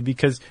narcolepsy,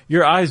 because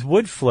your eyes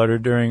would flutter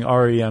during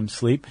REM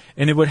sleep,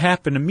 and it would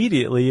happen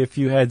immediately if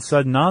you had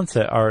sudden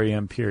onset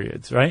REM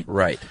periods, right?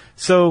 Right.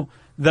 So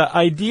the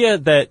idea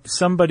that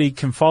somebody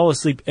can fall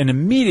asleep and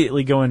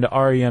immediately go into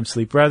REM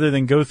sleep rather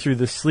than go through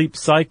the sleep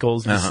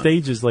cycles, the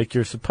stages like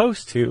you're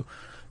supposed to,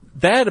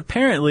 that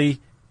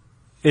apparently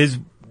is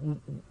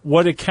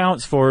what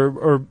accounts for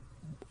or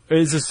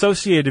is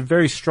associated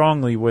very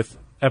strongly with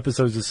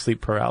episodes of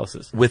sleep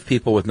paralysis. With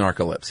people with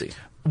narcolepsy.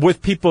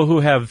 With people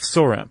who have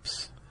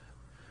SOREMs.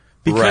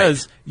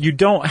 Because you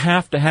don't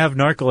have to have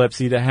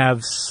narcolepsy to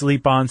have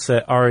sleep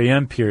onset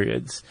REM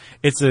periods.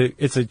 It's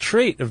a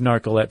trait of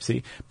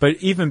narcolepsy, but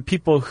even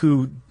people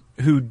who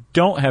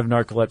don't have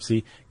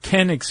narcolepsy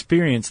can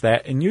experience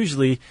that, and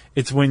usually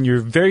it's when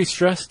you're very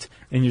stressed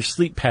and your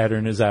sleep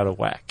pattern is out of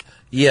whack.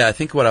 Yeah, I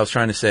think what I was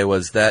trying to say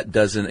was that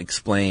doesn't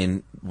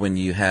explain when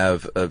you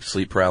have a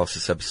sleep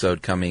paralysis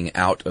episode coming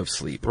out of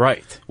sleep.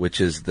 Right. Which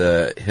is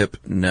the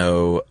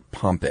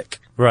hypnopompic.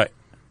 Right.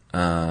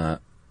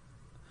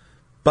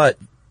 But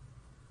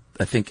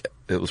I think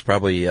it was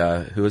probably,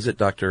 who is it?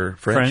 Dr.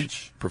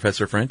 French?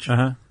 Professor French?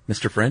 Uh-huh.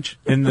 Mr. French?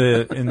 In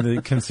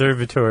the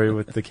conservatory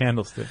with the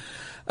candlestick.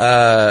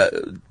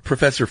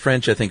 Professor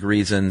French, I think,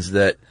 reasons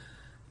that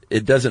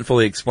it doesn't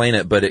fully explain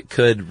it, but it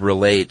could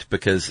relate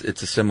because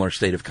it's a similar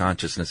state of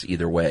consciousness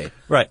either way.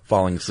 Right.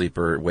 Falling asleep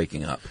or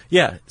waking up.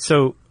 Yeah.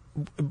 So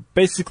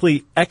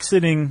basically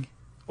exiting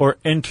or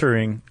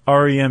entering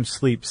REM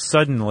sleep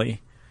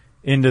suddenly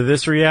into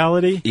this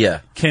reality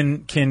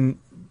can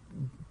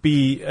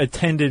be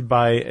attended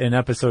by an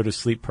episode of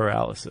sleep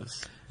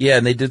paralysis. Yeah,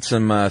 and they did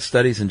some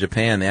studies in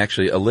Japan. They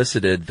actually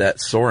elicited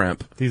that SOREM.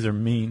 These are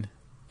mean.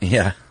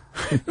 Yeah.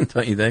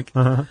 Don't you think?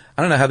 Uh-huh.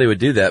 I don't know how they would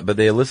do that, but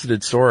they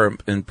elicited SOREM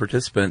in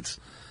participants,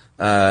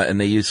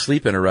 and they used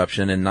sleep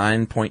interruption, and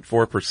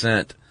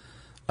 9.4%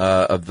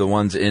 of the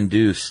ones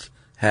induced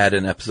had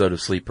an episode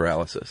of sleep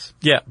paralysis.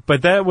 Yeah,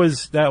 but that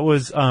was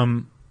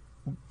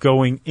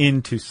going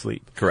into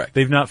sleep. Correct.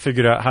 They've not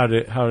figured out how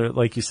to,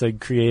 like you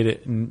said, create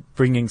it and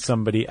bringing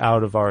somebody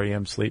out of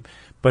REM sleep.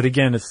 But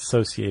again, it's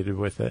associated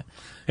with it.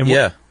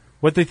 And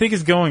what they think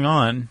is going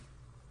on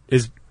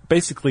is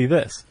basically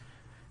this.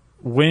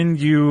 When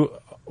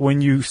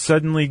you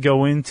suddenly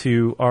go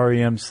into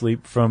REM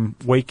sleep from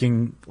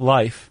waking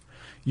life,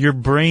 your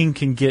brain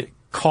can get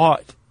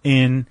caught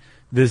in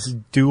this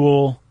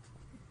dual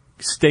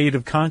state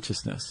of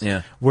consciousness.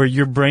 Yeah. Where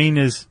your brain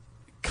is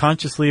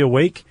consciously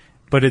awake,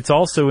 but it's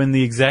also in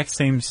the exact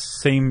same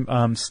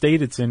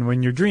state it's in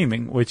when you're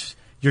dreaming, which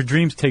your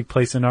dreams take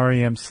place in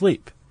REM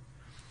sleep.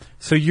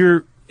 So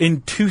you're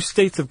in two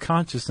states of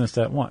consciousness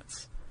at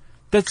once.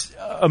 That's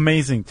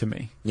amazing to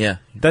me. Yeah.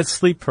 That's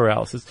sleep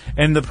paralysis.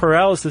 And the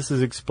paralysis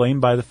is explained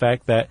by the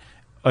fact that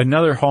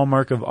another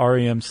hallmark of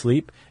REM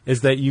sleep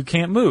is that you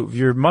can't move.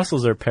 Your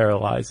muscles are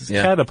paralyzed. It's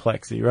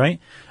cataplexy, right?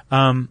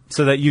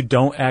 So that you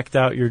don't act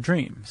out your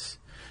dreams.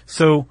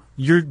 So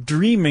you're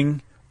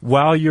dreaming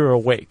while you're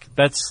awake.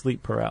 That's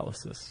sleep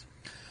paralysis.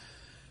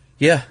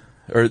 Yeah.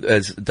 Or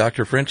as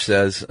Dr. French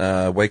says,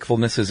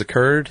 wakefulness has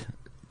occurred,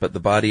 but the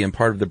body and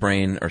part of the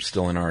brain are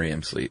still in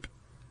REM sleep.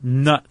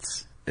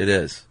 Nuts. It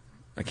is.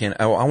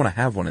 I want to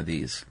have one of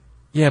these.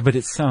 Yeah, but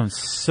it sounds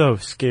so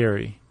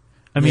scary.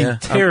 I mean,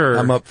 terror.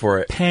 I'm up for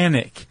it.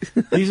 Panic.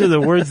 These are the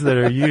words that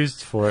are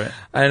used for it.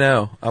 I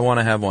know. I want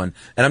to have one.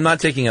 And I'm not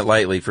taking it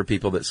lightly for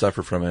people that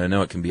suffer from it. I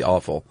know it can be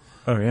awful.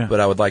 Oh, yeah.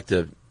 But I would like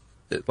to,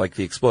 like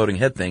the exploding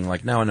head thing,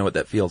 like now I know what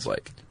that feels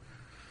like.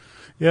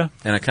 Yeah.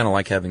 And I kind of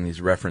like having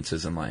these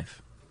references in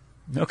life.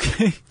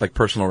 Okay. Like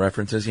personal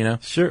references, you know?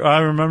 Sure. I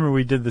remember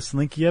we did the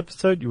Slinky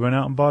episode. You went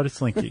out and bought a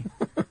Slinky.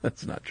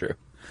 That's not true.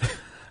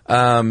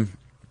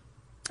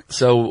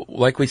 So,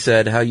 like we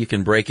said, how you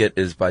can break it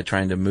is by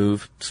trying to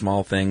move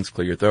small things,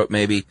 clear your throat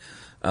maybe.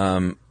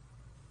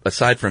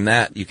 Aside from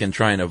that, you can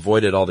try and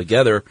avoid it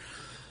altogether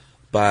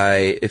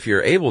by, if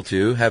you're able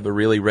to, have a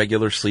really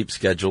regular sleep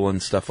schedule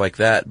and stuff like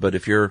that. But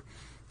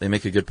they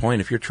make a good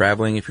point. If you're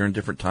traveling, if you're in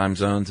different time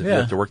zones, if you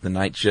have to work the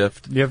night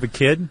shift. You have a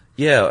kid?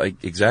 Yeah,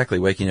 exactly.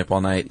 Waking up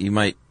all night, you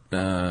might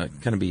kind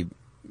of be,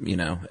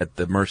 at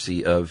the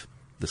mercy of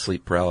the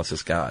sleep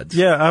paralysis gods.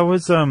 Yeah, I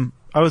was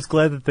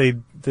glad that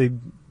they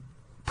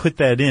put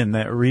that in,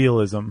 that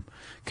realism.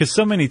 Because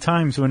so many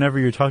times whenever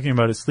you're talking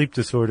about a sleep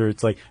disorder,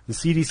 it's like the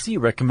CDC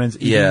recommends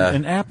eating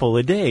an apple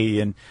a day.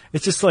 And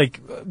it's just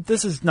like,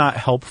 this is not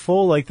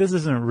helpful. Like, this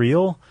isn't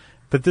real.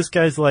 But this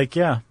guy's like,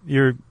 yeah,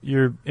 you're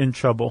in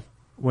trouble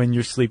when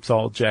your sleep's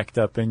all jacked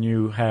up and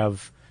you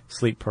have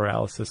sleep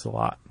paralysis a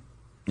lot.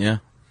 Yeah.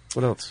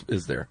 What else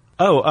is there?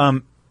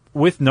 Oh,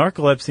 with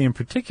narcolepsy in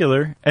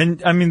particular,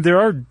 and I mean,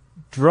 there are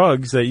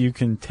drugs that you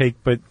can take,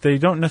 but they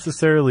don't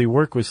necessarily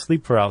work with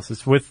sleep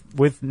paralysis. With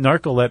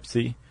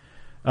narcolepsy,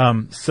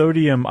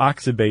 sodium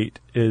oxybate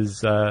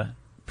is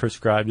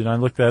prescribed, and I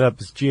looked that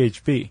up. It's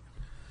GHB.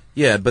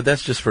 Yeah, but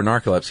that's just for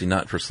narcolepsy,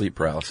 not for sleep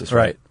paralysis,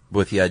 right?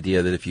 With the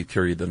idea that if you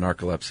cure the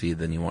narcolepsy,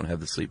 then you won't have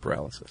the sleep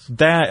paralysis.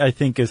 That, I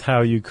think, is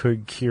how you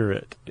could cure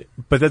it.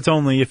 But that's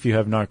only if you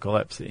have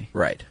narcolepsy.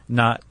 Right.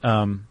 Not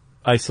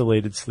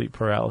isolated sleep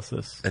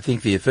paralysis. I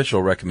think the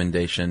official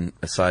recommendation,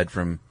 aside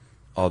from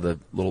all the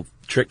little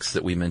tricks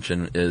that we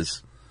mentioned,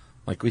 is,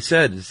 like we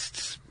said,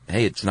 it's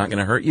not going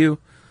to hurt you.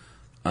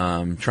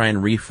 Try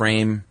and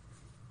reframe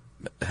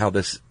how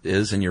this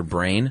is in your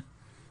brain,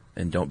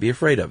 and don't be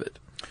afraid of it.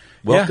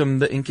 Welcome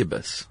the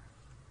Incubus.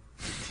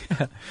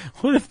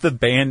 What if the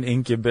band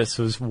Incubus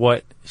was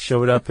what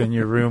showed up in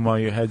your room while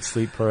you had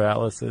sleep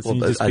paralysis? Well,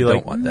 and you just I be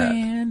don't want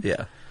that.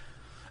 Yeah.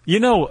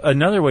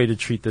 Another way to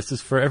treat this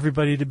is for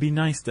everybody to be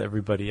nice to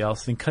everybody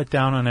else and cut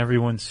down on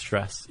everyone's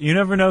stress. You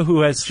never know who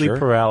has sleep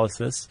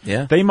paralysis.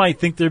 Yeah. They might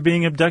think they're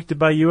being abducted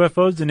by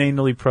UFOs and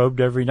anally probed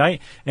every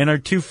night and are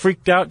too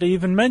freaked out to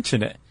even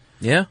mention it.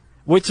 Yeah.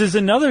 Which is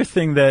another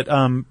thing that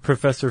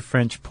Professor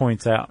French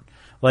points out.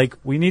 Like,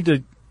 we need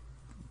to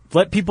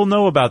let people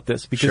know about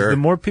this, because the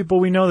more people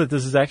we know that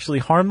this is actually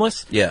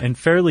harmless and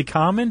fairly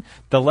common,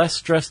 the less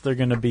stressed they're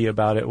going to be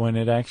about it when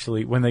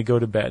they go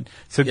to bed.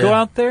 So go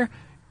out there,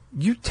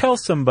 you tell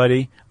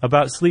somebody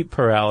about sleep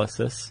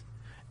paralysis,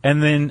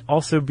 and then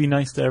also be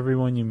nice to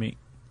everyone you meet.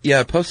 Yeah,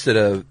 I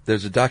posted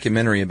there's a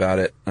documentary about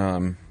it.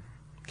 Can't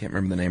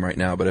remember the name right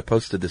now, but I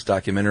posted this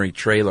documentary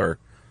trailer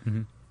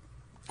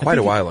quite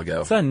a while ago.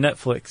 It's on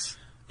Netflix.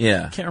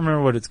 Yeah. I can't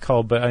remember what it's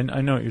called, but I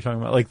know what you're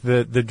talking about. Like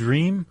the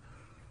Dream?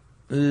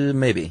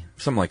 Maybe.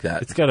 Something like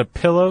that. It's got a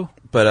pillow.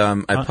 But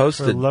I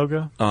posted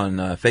logo on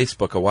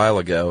Facebook a while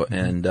ago,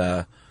 and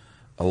a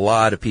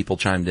lot of people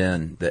chimed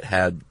in that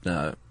had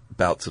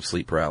bouts of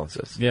sleep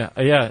paralysis. Yeah.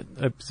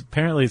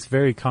 Apparently it's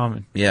very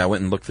common. Yeah, I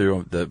went and looked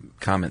through the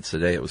comments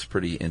today. It was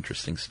pretty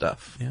interesting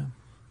stuff. Yeah.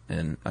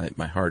 And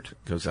my heart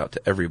goes out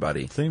to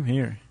everybody. Same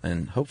here.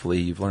 And hopefully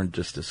you've learned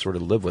just to sort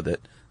of live with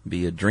it.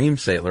 Be a dream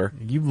sailor.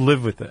 You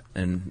live with it.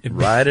 And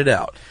ride it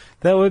out.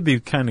 That would be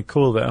kind of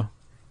cool, though.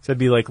 So it'd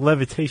be like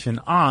levitation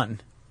on.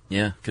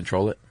 Yeah,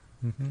 control it.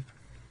 Mm-hmm.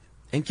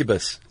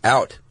 Incubus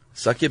out.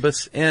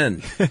 Succubus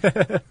in.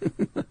 You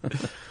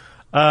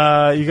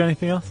got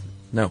anything else?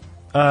 No.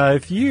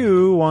 If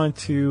you want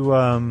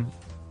to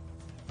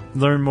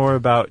learn more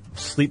about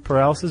sleep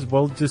paralysis,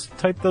 well, just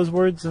type those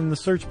words in the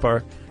search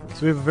bar,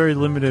 because we have a very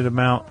limited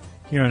amount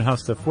here on How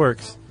Stuff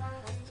Works.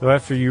 So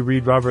after you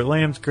read Robert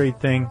Lamb's great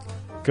thing,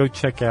 go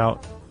check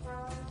out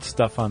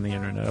stuff on the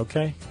internet,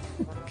 okay?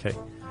 Okay.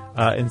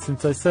 And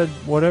since I said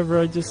whatever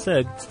I just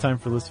said, it's time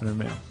for listener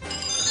mail.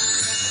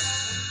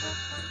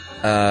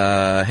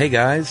 Hey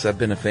guys, I've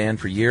been a fan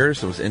for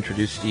years. I was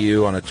introduced to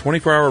you on a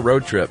 24-hour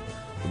road trip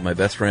with my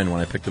best friend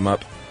when I picked him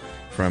up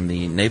from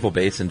the naval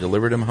base and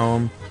delivered him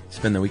home to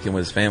spend the weekend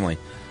with his family.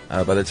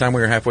 By the time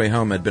we were halfway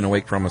home, I'd been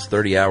awake for almost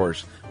 30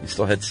 hours. We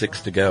still had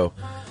 6 to go.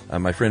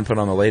 My friend put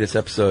on the latest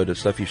episode of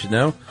Stuff You Should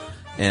Know,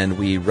 and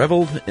we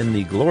reveled in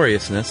the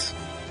gloriousness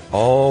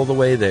all the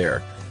way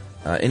there.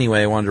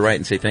 Anyway, I wanted to write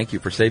and say thank you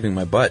for saving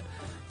my butt.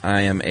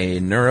 I am a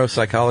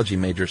neuropsychology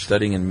major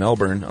studying in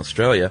Melbourne,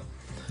 Australia.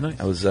 Nice.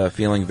 I was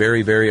feeling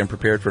very, very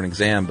unprepared for an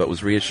exam, but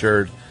was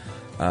reassured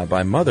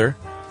by Mother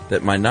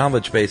that my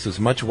knowledge base was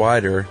much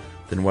wider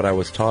than what I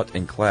was taught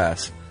in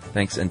class,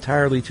 thanks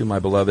entirely to my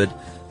beloved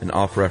and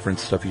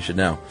off-reference Stuff You Should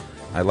Know.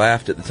 I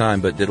laughed at the time,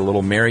 but did a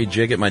little merry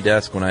jig at my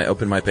desk when I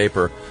opened my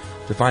paper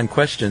to find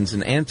questions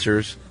and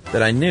answers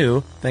that I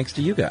knew thanks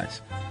to you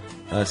guys.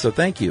 So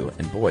thank you.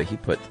 And boy, he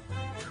put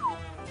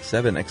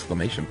 7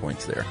 exclamation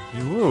points there.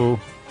 Whoa.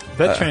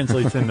 That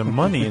translates into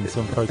money in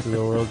some parts of the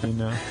world, you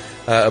know.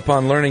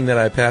 Upon learning that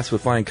I passed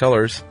with flying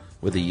colors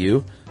with a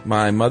U,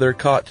 my mother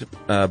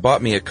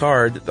bought me a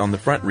card on the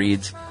front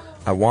reads,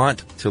 "I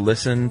want to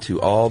listen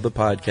to all the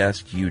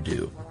podcasts you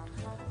do."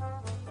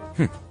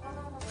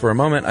 For a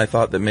moment, I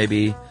thought that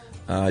maybe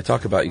I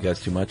talk about you guys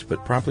too much,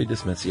 but promptly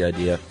dismissed the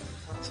idea.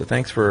 So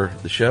thanks for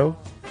the show,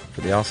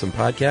 for the awesome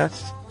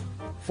podcasts.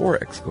 4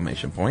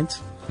 exclamation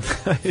points.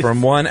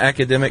 From one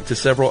academic to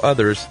several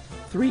others,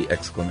 3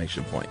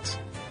 exclamation points.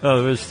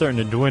 Oh, they're starting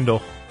to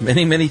dwindle.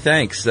 Many, many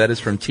thanks. That is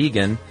from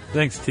Tegan.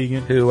 Thanks,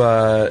 Tegan. Who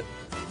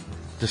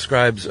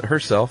describes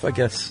herself, I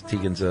guess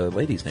Tegan's a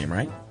lady's name,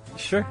 right?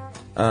 Sure.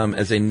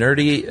 As a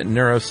nerdy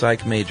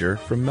neuropsych major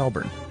from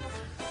Melbourne.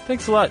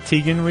 Thanks a lot,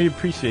 Tegan. We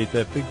appreciate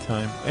that big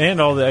time. And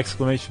all the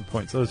exclamation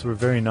points. Those were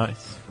very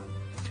nice.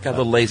 Got a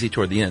little lazy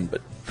toward the end,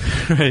 but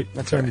right.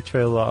 That's Trying right. to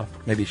trail off.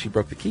 Maybe she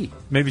broke the key.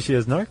 Maybe she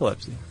has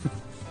narcolepsy.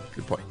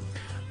 Good point.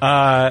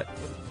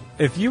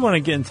 If you want to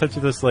get in touch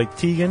with us like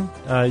Tegan,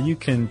 you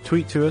can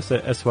tweet to us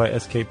at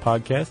SYSK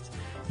Podcast.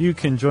 You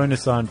can join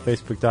us on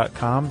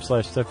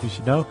Facebook.com/Stuff You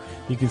Should Know.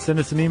 You can send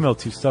us an email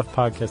to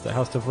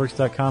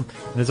StuffPodcast@HowStuffWorks.com.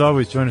 And as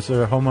always, join us at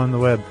our home on the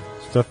web,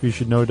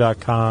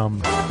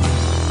 StuffYouShouldKnow.com.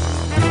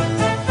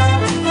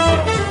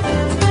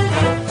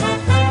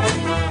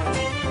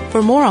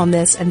 For more on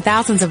this and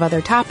thousands of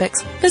other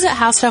topics, visit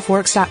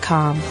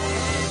HowStuffWorks.com.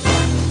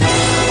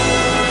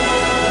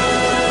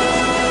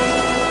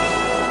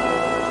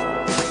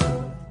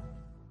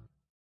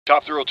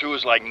 Top Thrill 2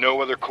 is like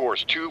no other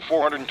course. 2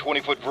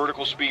 420-foot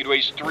vertical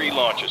speedways, 3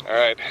 launches. All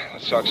right,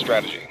 let's talk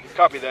strategy.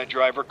 Copy that,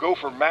 driver. Go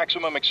for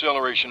maximum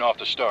acceleration off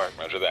the start.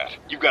 Roger that.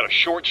 You've got a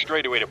short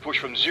straightaway to push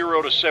from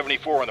 0 to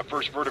 74 on the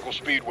first vertical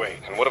speedway.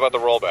 And what about the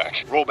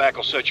rollback? Rollback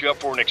will set you up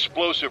for an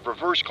explosive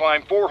reverse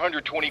climb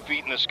 420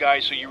 feet in the sky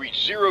so you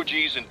reach 0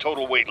 G's in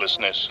total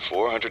weightlessness.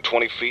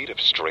 420 feet of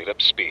straight-up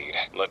speed.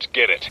 Let's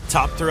get it.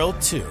 Top Thrill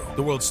 2,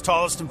 the world's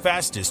tallest and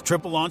fastest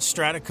triple-launch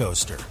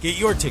stratocoaster. Get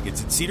your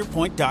tickets at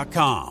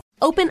cedarpoint.com.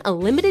 Open a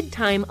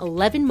limited-time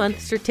 11-month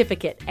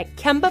certificate at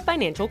Kemba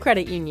Financial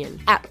Credit Union.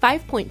 At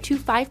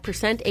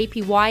 5.25%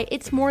 APY,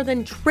 it's more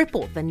than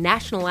triple the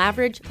national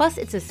average, plus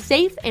it's a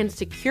safe and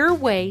secure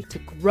way to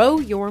grow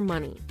your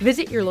money.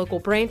 Visit your local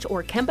branch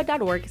or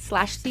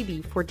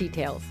kemba.org/CD for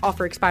details.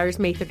 Offer expires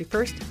May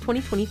 31st,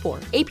 2024.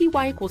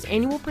 APY equals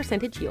annual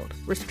percentage yield.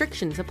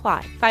 Restrictions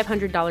apply.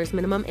 $500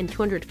 minimum and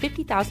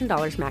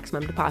 $250,000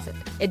 maximum deposit.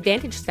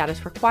 Advantage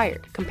status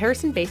required.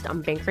 Comparison based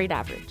on bank rate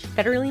average.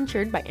 Federally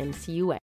insured by NCUA.